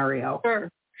scenario.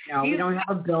 Sure. We don't have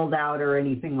a build out or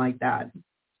anything like that.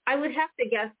 I would have to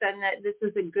guess then that this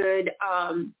is a good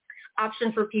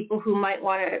option for people who might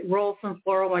want to roll some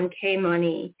 401k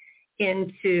money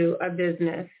into a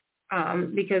business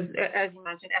because, as you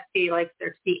mentioned, SBA likes there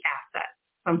to be assets,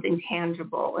 something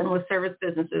tangible. And with service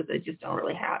businesses, they just don't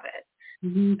really have it.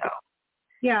 Mm-hmm. So.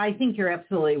 Yeah, I think you're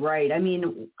absolutely right. I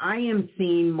mean, I am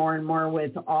seeing more and more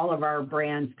with all of our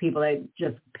brands, people that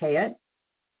just pay it,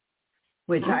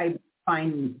 which I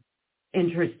find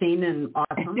interesting and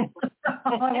awesome.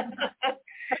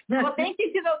 Well, thank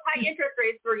you to those high interest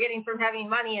rates we're getting from having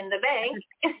money in the bank.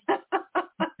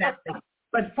 Exactly.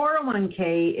 But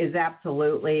 401k is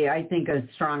absolutely, I think, a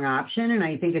strong option, and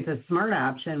I think it's a smart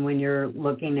option when you're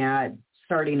looking at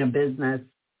starting a business.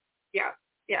 Yeah.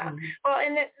 Yeah. Well,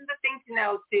 and the thing to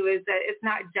know, too, is that it's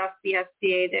not just the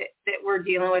SBA that we're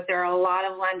dealing with. There are a lot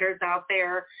of lenders out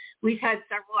there. We've had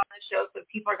several on the show, so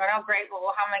people are going, oh, great,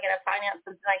 well, how am I going to finance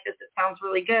something like this? It sounds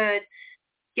really good.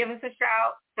 Give us a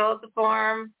shout, fill out the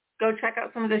form, go check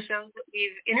out some of the shows that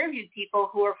we've interviewed people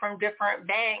who are from different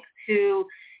banks who,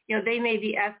 they may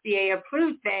be SBA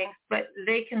approved banks, but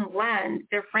they can lend,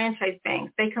 they're franchise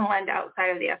banks. They can lend outside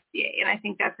of the SBA. And I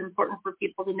think that's important for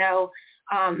people to know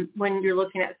when you're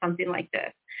looking at something like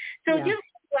this. So do you have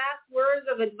last words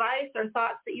of advice or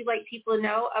thoughts that you'd like people to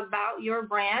know about your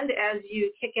brand as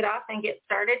you kick it off and get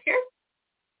started here?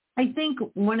 I think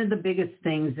one of the biggest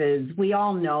things is we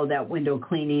all know that window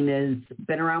cleaning has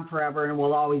been around forever and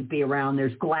will always be around.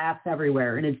 There's glass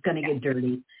everywhere and it's going to get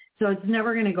dirty. So it's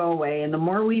never going to go away. And the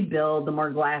more we build, the more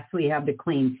glass we have to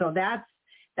clean. So that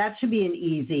should be an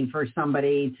easy for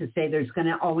somebody to say there's going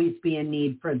to always be a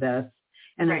need for this.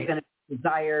 And there's going to be a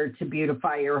desire to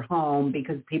beautify your home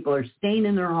because people are staying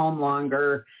in their home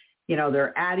longer.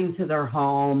 They're adding to their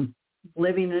home,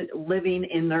 living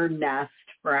in their nest,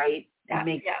 right? And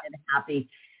making it happy.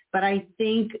 But I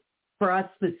think for us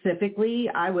specifically,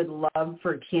 I would love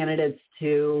for candidates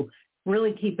to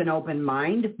really keep an open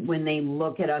mind when they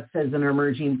look at us as an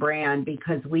emerging brand,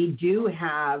 because we do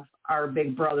have our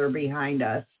big brother behind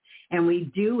us. And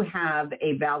we do have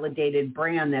a validated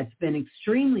brand that's been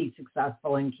extremely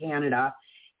successful in Canada.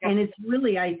 And it's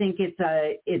really, I think it's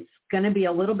going to be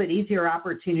a little bit easier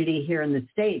opportunity here in the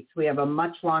States. We have a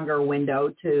much longer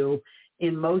window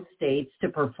in most states to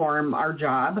perform our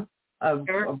job of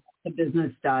what the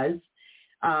business does.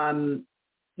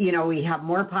 We have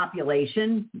more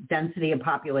density of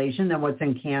population than what's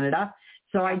in Canada.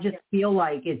 So I just feel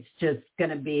like it's just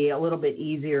going to be a little bit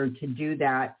easier to do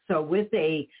that. So with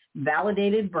a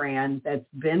validated brand that's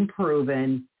been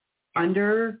proven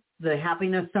under the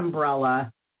Happiness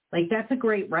umbrella, like that's a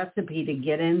great recipe to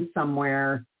get in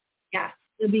somewhere at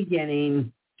the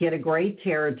beginning, get a great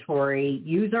territory,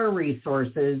 use our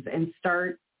resources, and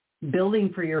start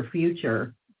building for your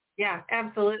future. Yeah,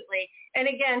 absolutely. And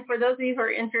again, for those of you who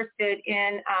are interested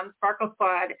in Sparkle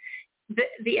Squad,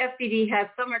 the FBD has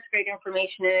so much great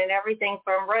information in it, everything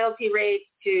from royalty rates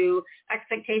to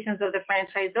expectations of the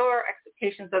franchisor,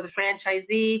 expectations of the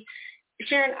franchisee.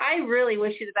 Sharon, I really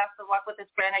wish you the best of luck with this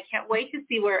brand. I can't wait to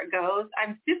see where it goes.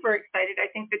 I'm super excited. I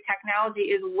think the technology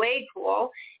is way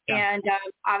cool. Yeah. And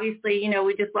obviously,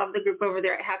 we just love the group over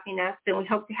there at Happy Nest, and we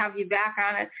hope to have you back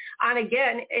on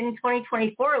again in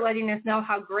 2024, letting us know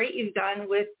how great you've done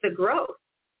with the growth.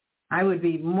 I would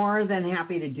be more than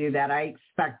happy to do that. I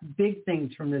expect big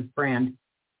things from this brand.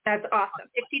 That's awesome.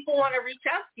 If people want to reach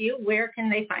out to you, where can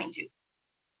they find you?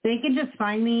 They can just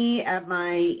find me at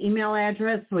my email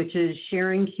address, which is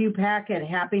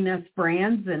SharonCupack@Happiness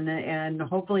Brands, and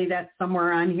hopefully that's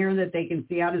somewhere on here that they can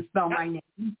see how to spell my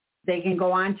name. They can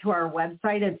go on to our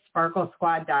website at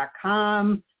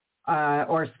sparklesquad.com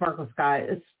or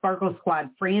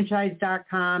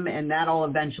sparklesquadfranchise.com, and that'll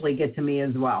eventually get to me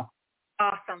as well.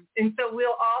 Awesome. And so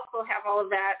we'll also have all of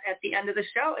that at the end of the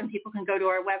show, and people can go to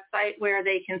our website where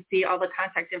they can see all the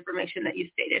contact information that you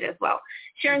stated as well.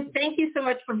 Sharon, thank you so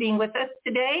much for being with us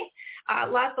today.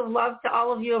 Lots of love to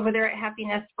all of you over there at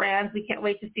Happiness Brands. We can't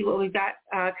wait to see what we've got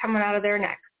coming out of there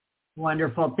next.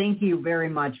 Wonderful. Thank you very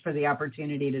much for the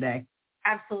opportunity today.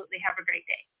 Absolutely. Have a great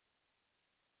day.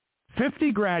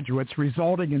 50 graduates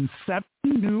resulting in 7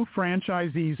 new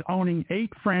franchisees owning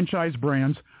 8 franchise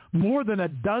brands, more than a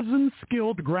dozen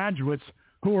skilled graduates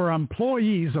who are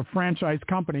employees of franchise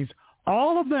companies,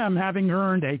 all of them having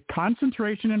earned a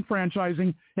concentration in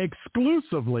franchising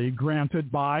exclusively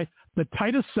granted by the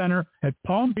Titus Center at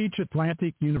Palm Beach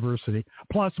Atlantic University,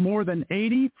 plus more than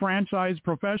 80 franchise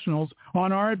professionals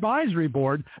on our advisory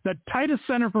board. The Titus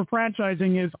Center for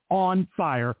Franchising is on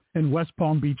fire in West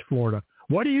Palm Beach, Florida.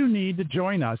 What do you need to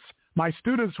join us? My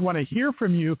students want to hear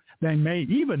from you. They may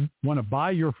even want to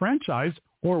buy your franchise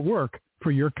or work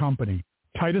for your company.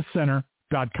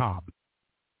 TitusCenter.com.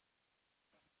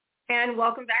 And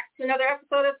welcome back to another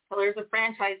episode of Pillars of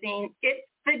Franchising. It's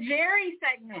the Jerry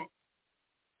segment.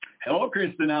 Hello,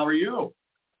 Kristen. How are you?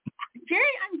 Jerry,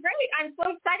 I'm great. I'm so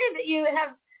excited that you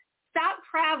have stopped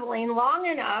traveling long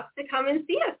enough to come and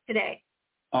see us today.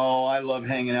 Oh, I love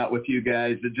hanging out with you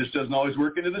guys. It just doesn't always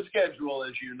work into the schedule,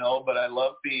 as you know, but I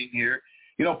love being here.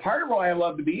 You know, part of why I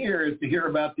love to be here is to hear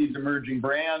about these emerging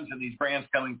brands and these brands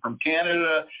coming from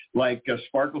Canada, like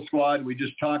Sparkle Squad we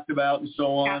just talked about and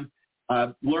so on.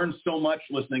 I've learned so much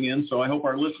listening in, so I hope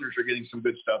our listeners are getting some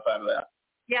good stuff out of that.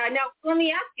 Yeah, now let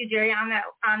me ask you, Jerry, on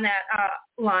that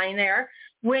line there,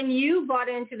 when you bought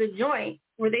into The Joint,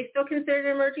 were they still considered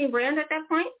an emerging brand at that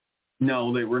point?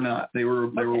 No, they were not. They were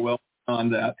well on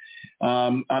that.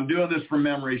 I'm doing this from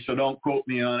memory, so don't quote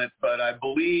me on it, but I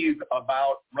believe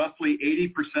about roughly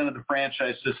 80% of the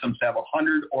franchise systems have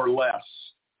 100 or less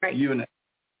units.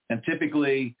 And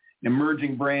typically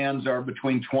emerging brands are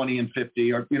between 20 and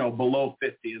 50, or, below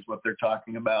 50 is what they're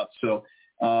talking about. So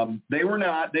they were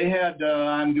not. They had,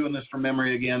 I'm doing this from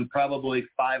memory again, probably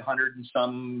 500 and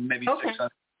some, maybe 600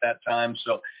 at that time.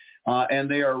 So and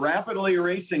they are rapidly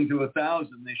racing to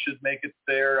 1,000. They should make it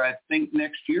there, I think,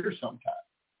 next year sometime.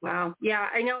 Wow. Yeah,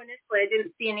 I know initially I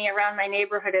didn't see any around my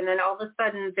neighborhood, and then all of a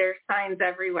sudden there's signs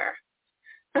everywhere.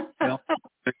 They're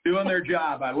doing their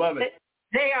job. I love it.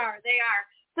 They are.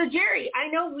 So, Jerry, I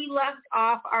know we left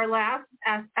off our last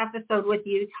episode with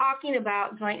you talking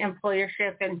about joint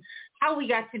employership and how we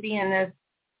got to be in this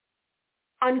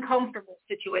uncomfortable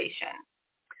situation.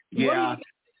 Yeah.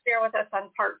 Share with us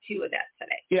on part 2 of that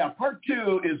today. Yeah, part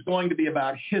 2 is going to be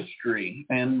about history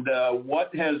and what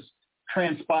has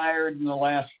transpired in the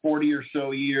last 40 or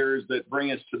so years that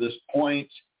bring us to this point.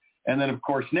 And then, of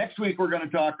course, next week we're going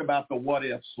to talk about the what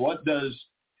ifs. What does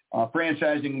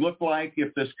franchising look like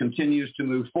if this continues to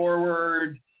move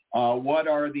forward? What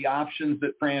are the options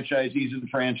that franchisees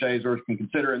and franchisors can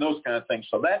consider and those kind of things?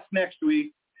 So that's next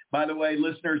week. By the way,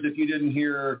 listeners, if you didn't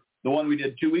hear the one we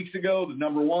did 2 weeks ago, the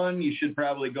number 1, you should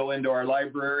probably go into our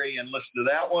library and listen to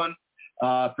that one.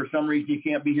 For some reason you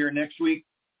can't be here next week,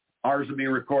 ours will be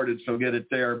recorded, so get it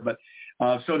there. But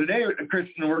so today,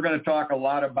 Kristen, we're going to talk a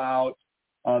lot about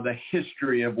the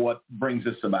history of what brings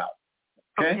us about.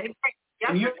 Okay?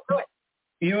 Yeah,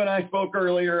 you and I spoke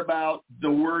earlier about the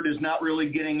word is not really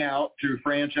getting out to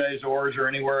franchisors or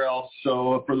anywhere else.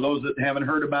 So for those that haven't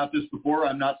heard about this before,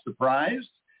 I'm not surprised.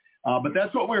 But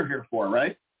that's what we're here for,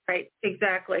 right? Right,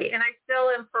 exactly. And I still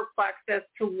am perplexed as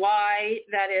to why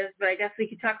that is, but I guess we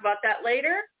could talk about that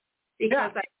later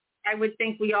because I would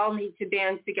think we all need to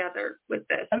band together with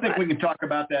this. I think we can talk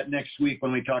about that next week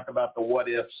when we talk about the what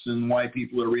ifs and why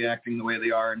people are reacting the way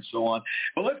they are and so on.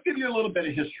 But let's give you a little bit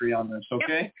of history on this,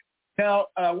 okay? Yep.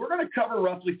 Now, we're going to cover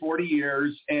roughly 40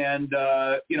 years, and,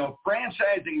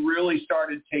 franchising really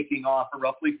started taking off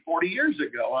roughly 40 years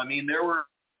ago. I mean, there were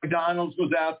McDonald's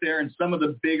was out there, and some of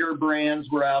the bigger brands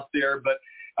were out there, but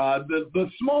the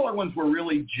smaller ones were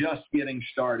really just getting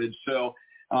started. So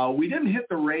we didn't hit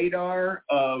the radar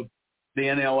of the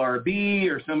NLRB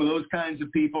or some of those kinds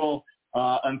of people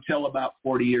until about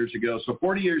 40 years ago. So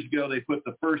 40 years ago, they put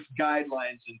the first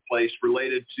guidelines in place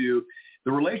related to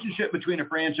the relationship between a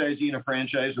franchisee and a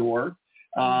franchisor,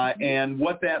 and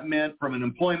what that meant from an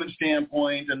employment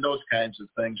standpoint and those kinds of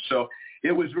things. So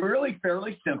it was really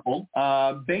fairly simple.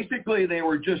 Basically, they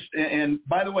were just, and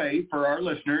by the way, for our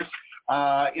listeners,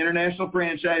 International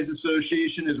Franchise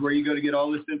Association is where you go to get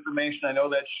all this information. I know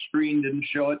that screen didn't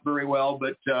show it very well,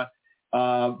 but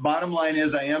bottom line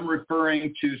is I am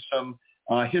referring to some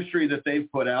history that they've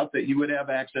put out that you would have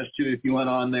access to if you went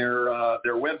on their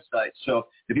website. So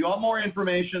if you want more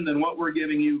information than what we're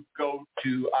giving you, go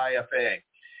to IFA.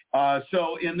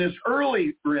 So in this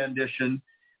early rendition,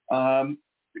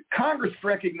 Congress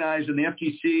recognized, and the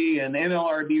FTC and the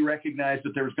NLRB recognized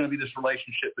that there was going to be this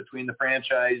relationship between the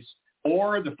franchise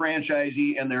or the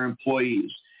franchisee and their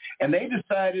employees. And they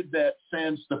decided that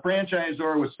since the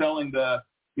franchisor was selling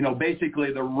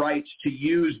basically the rights to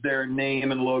use their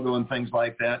name and logo and things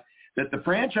like that, that the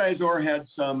franchisor had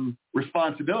some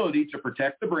responsibility to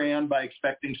protect the brand by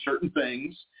expecting certain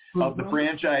things of the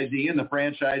franchisee, and the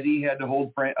franchisee had to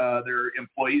hold their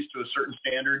employees to a certain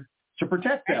standard to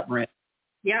protect that brand.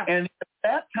 Yeah. And at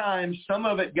that time, some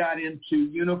of it got into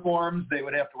uniforms. They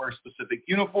would have to wear specific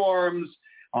uniforms,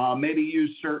 maybe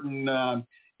use certain,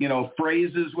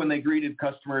 phrases when they greeted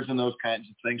customers and those kinds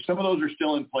of things. Some of those are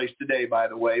still in place today, by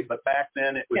the way, but back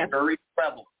then it was very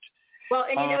prevalent. Well,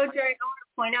 and Jerry, I want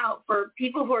to point out for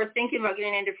people who are thinking about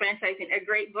getting into franchising, a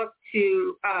great book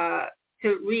to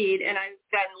read, and I've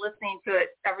been listening to it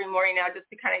every morning now just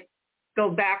to kind of go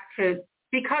back to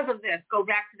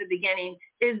the beginning,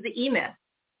 is The E-Myth.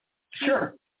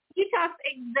 Sure. He talks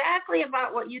exactly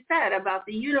about what you said about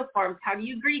the uniforms. How do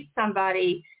you greet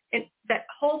somebody? And that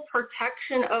whole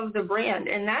protection of the brand.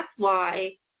 And that's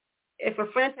why if a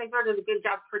franchisor does a good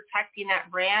job protecting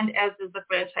that brand, as does the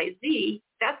franchisee,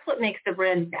 that's what makes the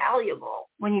brand valuable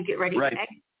when you get ready to exit.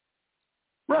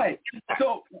 Right.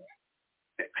 So,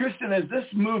 Kristen, as this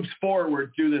moves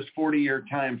forward through this 40-year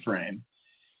time frame,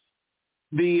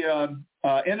 the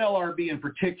NLRB in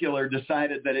particular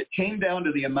decided that it came down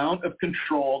to the amount of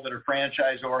control that a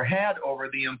franchisor had over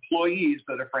the employees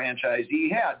that a franchisee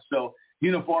had. So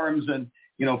uniforms and,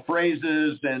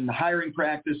 phrases and hiring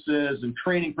practices and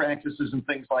training practices and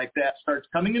things like that starts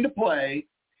coming into play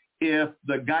if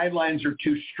the guidelines are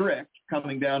too strict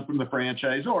coming down from the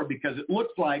franchisor, because it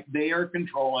looks like they are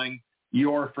controlling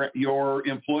your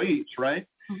employees, right?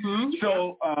 Mm-hmm.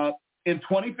 So in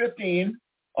 2015,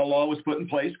 a law was put in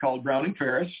place called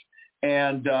Browning-Ferris,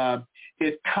 and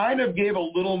it kind of gave a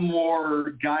little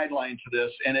more guideline to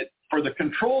this. And for the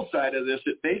control side of this,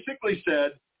 it basically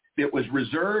said it was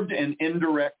reserved and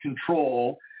indirect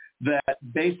control that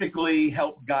basically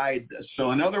helped guide this.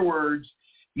 So in other words,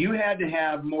 you had to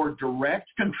have more direct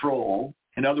control.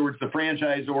 In other words, the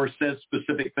franchisor says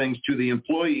specific things to the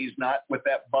employees, not with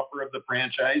that buffer of the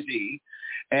franchisee.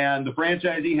 And the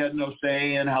franchisee had no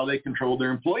say in how they controlled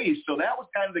their employees. So that was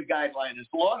kind of the guideline. As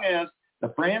long as the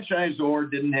franchisor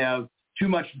didn't have too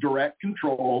much direct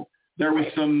control, there was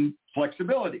some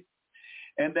flexibility.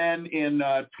 And then in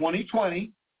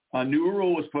 2020, a new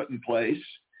rule was put in place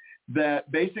that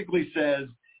basically says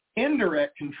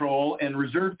indirect control and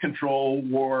reserved control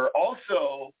were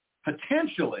also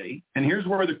potentially, and here's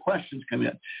where the questions come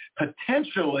in,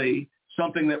 potentially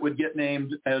something that would get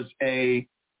named as a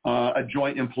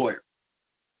joint employer.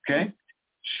 Okay?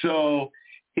 So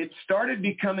it started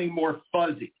becoming more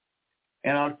fuzzy.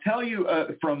 And I'll tell you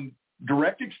from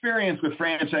direct experience with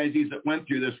franchisees that went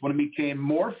through this, when it became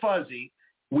more fuzzy,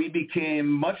 we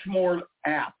became much more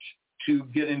apt to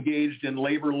get engaged in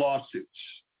labor lawsuits.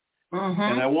 Mm-hmm.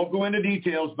 And I won't go into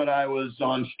details, but I was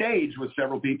on stage with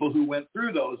several people who went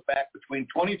through those back between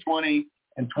 2020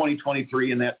 and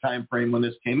 2023 in that time frame when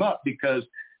this came up, because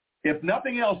if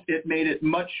nothing else, it made it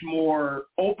much more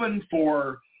open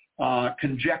for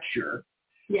conjecture.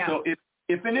 Yeah. So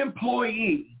if an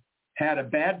employee had a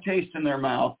bad taste in their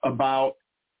mouth about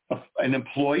an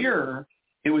employer,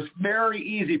 it was very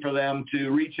easy for them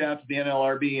to reach out to the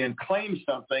NLRB and claim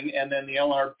something, and then the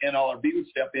NLRB would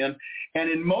step in. And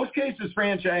in most cases,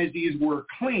 franchisees were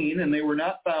clean and they were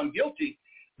not found guilty.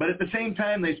 But at the same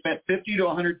time, they spent $50,000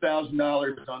 to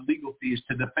 $100,000 on legal fees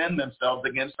to defend themselves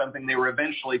against something they were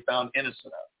eventually found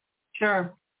innocent of.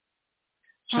 Sure.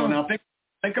 So now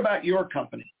think about your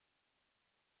company.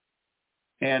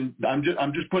 And I'm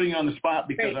just putting you on the spot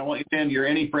because I want you to understand you're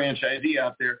any franchisee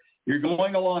out there. You're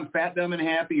going along fat, dumb, and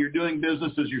happy. You're doing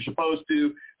business as you're supposed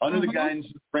to under the guidance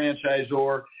of the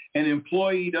franchisor. An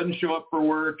employee doesn't show up for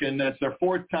work, and that's their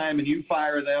fourth time, and you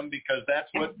fire them because that's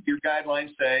what your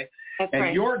guidelines say. That's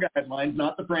and your guidelines,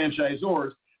 not the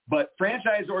franchisors, but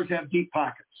franchisors have deep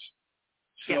pockets.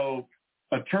 So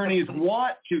attorneys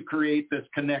want to create this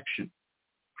connection.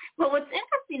 Well, what's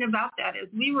interesting about that is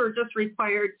we were just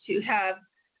required to have,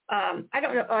 I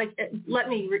don't know,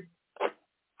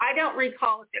 I don't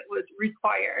recall if it was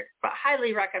required, but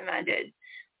highly recommended.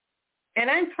 And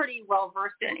I'm pretty well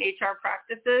versed in HR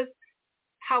practices.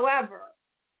 However,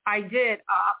 I did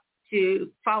opt to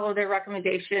follow their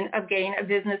recommendation of getting a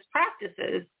business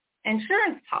practices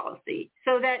insurance policy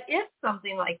so that if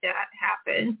something like that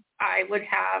happened, I would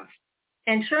have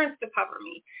insurance to cover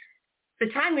me. the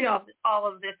timing of all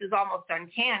of this is almost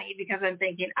uncanny because I'm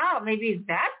thinking, oh, maybe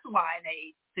that's why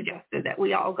they suggested that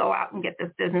we all go out and get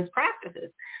this business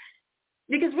practices.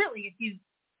 Because really, if you've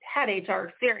had HR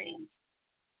experience,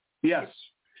 yes,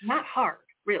 it's not hard,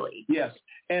 really. Yes,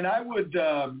 and I would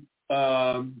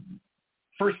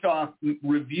first off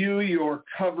review your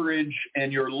coverage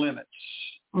and your limits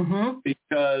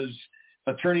because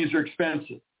attorneys are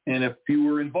expensive, and if you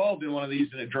were involved in one of these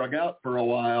and it drug out for a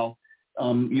while,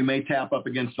 you may tap up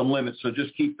against some limits. So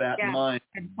just keep that in mind.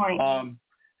 Good point.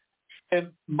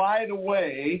 And by the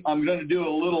way, I'm going to do a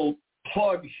little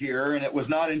plug here, and it was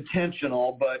not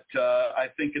intentional, but I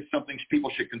think it's something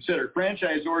people should consider.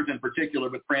 Franchisors in particular,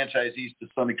 but franchisees to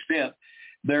some extent.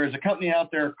 There is a company out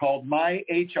there called My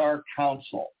HR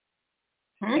Council,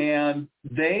 and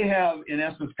they have, in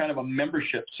essence, kind of a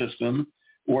membership system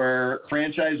where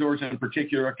franchisors in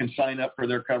particular can sign up for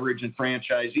their coverage, and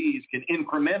franchisees can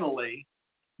incrementally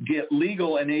get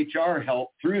legal and HR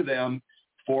help through them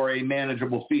for a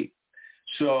manageable fee.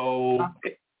 So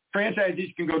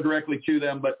franchisees can go directly to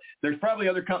them, but there's probably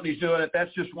other companies doing it.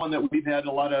 That's just one that we've had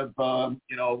a lot of,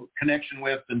 connection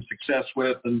with and success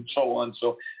with and so on.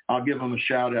 So I'll give them a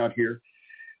shout out here.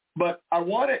 But I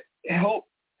want to help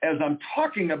as I'm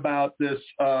talking about this,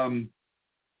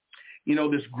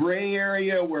 this gray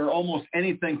area where almost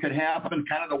anything could happen,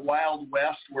 kind of the Wild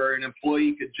West where an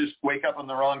employee could just wake up on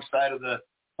the wrong side of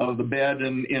the bed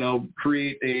and,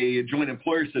 create a joint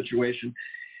employer situation.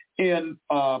 In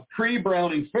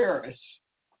pre-Browning-Ferris,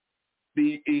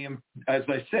 as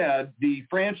I said, the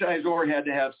franchisor had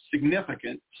to have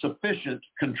sufficient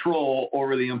control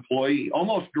over the employee,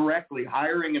 almost directly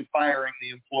hiring and firing the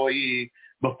employee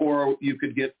before you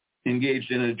could get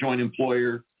engaged in a joint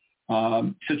employer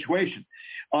situation.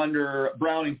 Under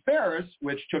Browning-Ferris,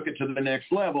 which took it to the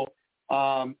next level,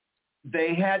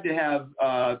 they had to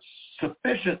have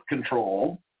sufficient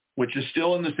control, which is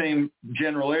still in the same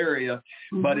general area,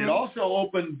 but it also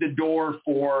opened the door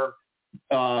for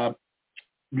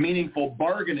meaningful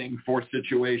bargaining for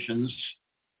situations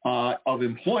of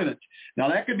employment. Now,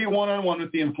 that could be one-on-one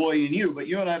with the employee and you, but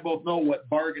you and I both know what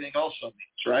bargaining also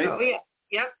means, right? Oh, yeah.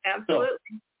 Yep, absolutely.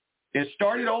 So it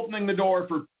started opening the door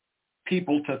for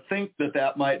people to think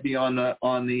that might be on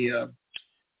the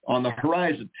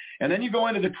horizon. And then you go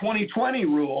into the 2020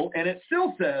 rule, and it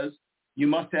still says you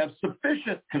must have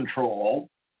sufficient control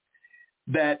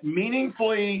that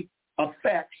meaningfully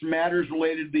affects matters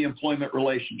related to the employment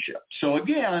relationship. So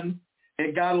again,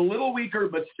 it got a little weaker,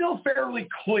 but still fairly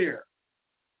clear,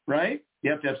 right?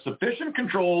 You have to have sufficient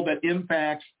control that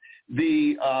impacts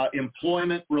the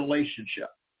employment relationship.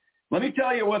 Let me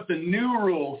tell you what the new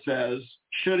rule says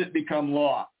should it become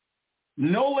law.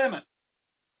 No limit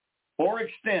or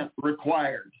extent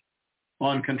required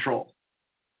on control.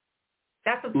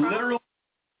 That's a problem. Literally,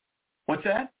 what's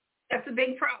that? That's a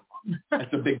big problem.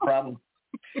 That's a big problem.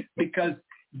 Because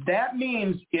that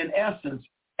means, in essence,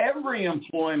 every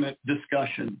employment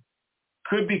discussion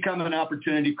could become an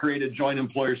opportunity to create a joint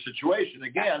employer situation.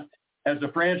 Again, as a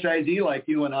franchisee like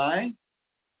you and I,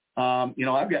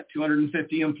 I've got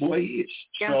 250 employees.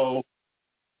 Yeah. So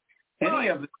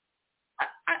I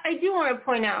do want to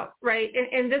point out, right,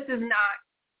 and this is not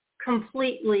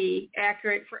completely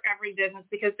accurate for every business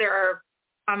because there are,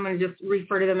 I'm going to just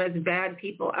refer to them as bad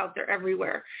people out there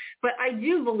everywhere. But I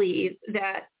do believe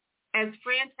that as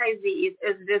franchisees,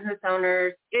 as business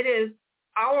owners, the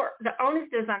onus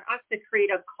is on us to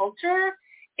create a culture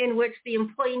in which the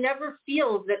employee never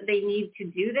feels that they need to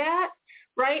do that,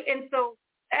 right? And so,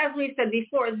 as we said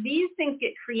before, these things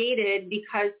get created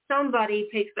because somebody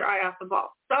takes their eye off the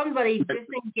ball. Somebody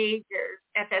disengages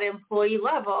at that employee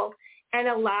level and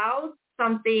allows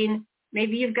something.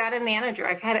 Maybe you've got a manager.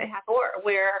 I've had it before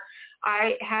where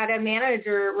I had a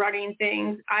manager running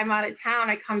things. I'm out of town.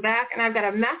 I come back and I've got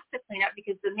a mess to clean up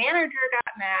because the manager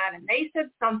got mad and they said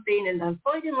something and the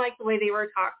employee didn't like the way they were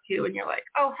talked to. And you're like,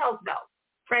 oh, hell's bells,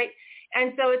 right?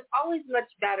 And so it's always much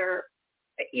better.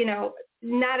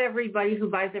 Not everybody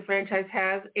who buys a franchise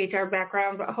has HR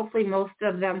background, but hopefully most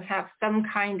of them have some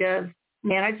kind of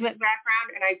management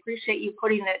background. And I appreciate you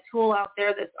putting that tool out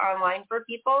there that's online for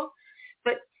people.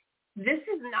 But this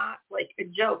is not like a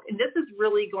joke. And this is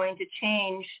really going to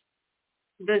change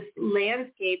this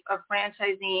landscape of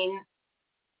franchising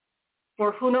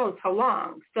for who knows how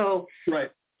long. So right.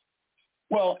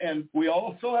 Well, and we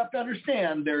also have to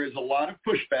understand there is a lot of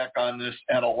pushback on this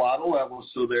at a lot of levels,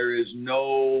 so there is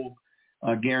no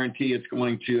guarantee it's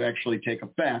going to actually take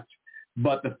effect.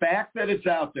 But the fact that it's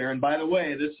out there, and by the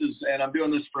way, and I'm doing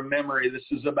this from memory, this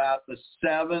is about the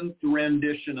 7th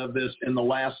rendition of this in the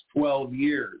last 12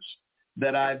 years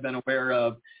that I've been aware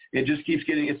of. It just keeps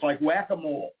it's like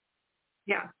whack-a-mole.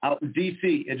 Yeah. Out in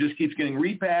D.C. It just keeps getting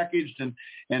repackaged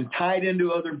and tied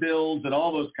into other bills and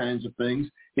all those kinds of things.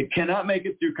 It cannot make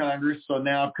it through Congress, so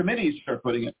now committees are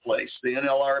putting it in place, the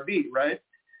NLRB, right?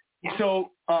 Yeah.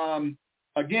 So,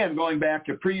 again, going back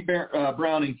to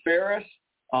pre-Browning-Ferris,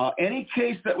 any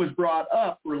case that was brought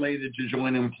up related to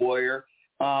joint employer,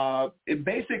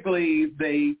 basically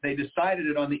they decided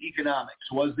it on the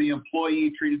economics. Was the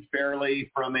employee treated fairly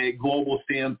from a global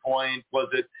standpoint? Was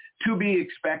it to be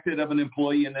expected of an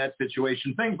employee in that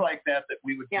situation? Things like that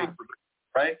we would take for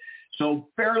granted, right? So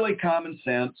fairly common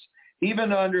sense.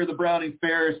 Even under the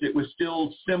Browning-Ferris, it was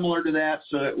still similar to that,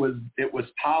 so it was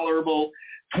tolerable.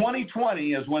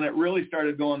 2020 is when it really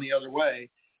started going the other way.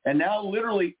 And now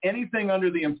literally anything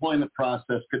under the employment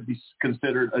process could be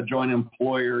considered a joint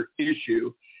employer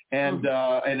issue. And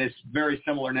it's very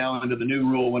similar now under the new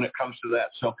rule when it comes to that.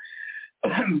 So,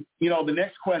 the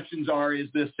next questions are, is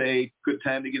this a good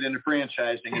time to get into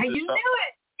franchising? You knew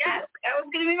it. Yes, that was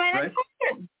going to be my next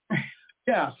question.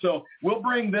 Yeah, so we'll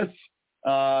bring this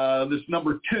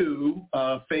number 2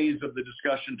 phase of the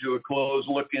discussion to a close,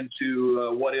 look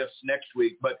into what ifs next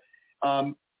week. But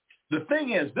the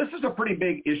thing is, this is a pretty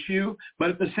big issue, but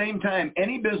at the same time,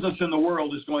 any business in the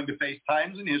world is going to face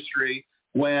times in history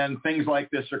when things like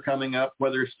this are coming up,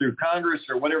 whether it's through Congress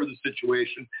or whatever the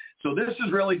situation. So this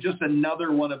is really just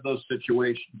another one of those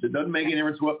situations. It doesn't make any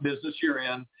difference what business you're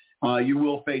in. You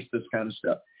will face this kind of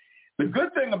stuff. The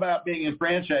good thing about being in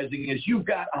franchising is you've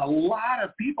got a lot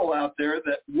of people out there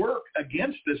that work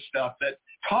against this stuff, that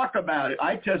talk about it.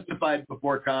 I testified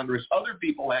before Congress. Other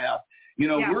people have.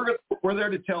 We're there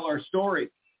to tell our story.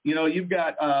 You've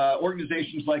got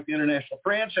organizations like the International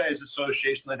Franchise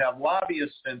Association that have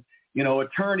lobbyists and,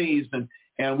 attorneys,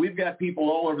 and we've got people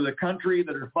all over the country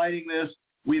that are fighting this.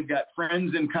 We've got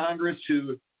friends in Congress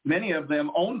who, many of them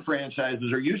own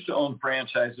franchises or used to own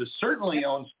franchises, certainly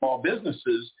own small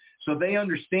businesses, so they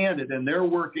understand it, and they're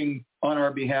working on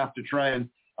our behalf to try and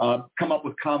come up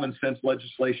with common sense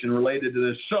legislation related to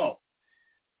this. So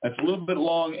that's a little bit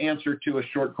long answer to a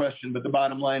short question, but the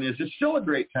bottom line is it's still a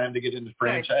great time to get into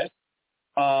franchise.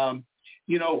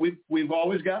 We've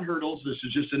always got hurdles. This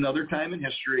is just another time in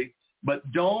history,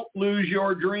 but don't lose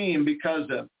your dream because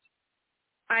of it.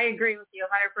 I agree with you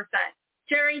 100%.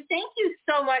 Jerry, thank you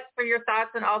so much for your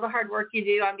thoughts and all the hard work you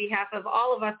do on behalf of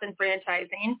all of us in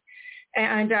franchising.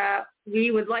 And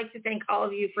we would like to thank all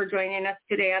of you for joining us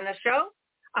today on the show.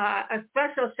 A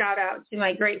special shout out to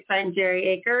my great friend, Jerry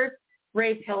Akers,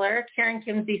 Ray Pillar, Karen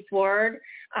Kimsey-Sword.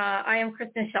 I am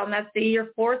Kristen Shelmetsky, your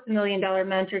 $4th $1 Million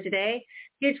mentor today.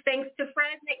 Huge thanks to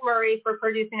Fred McMurray for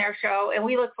producing our show, and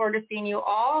we look forward to seeing you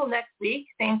all next week,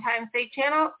 same time, same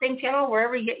channel,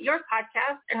 wherever you get your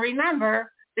podcast. And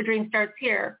remember, the dream starts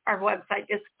here. Our website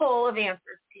is full of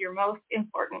answers to your most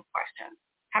important questions.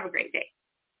 Have a great day.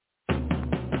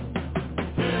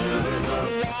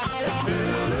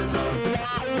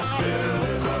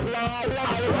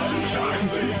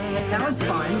 That was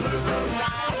fun.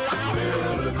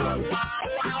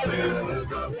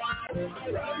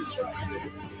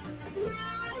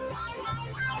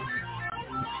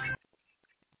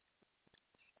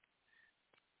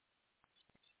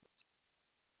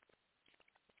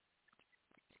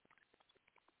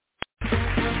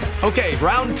 Okay,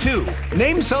 round 2.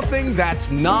 Name something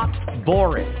that's not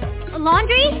boring. A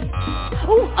laundry?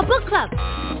 Ooh, a book club.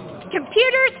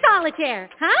 Computer solitaire,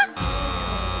 huh?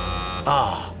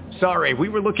 Ah, sorry, we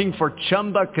were looking for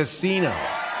Chumba Casino.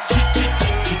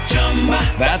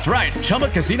 That's right,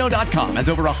 ChumbaCasino.com has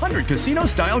over 100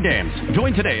 casino-style games.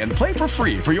 Join today and play for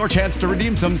free for your chance to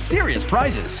redeem some serious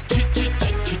prizes.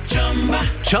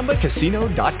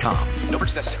 ChumbaCasino.com. No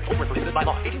purchase necessary. Void where prohibited by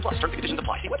law. 18+. Terms and conditions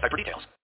apply. See website for details.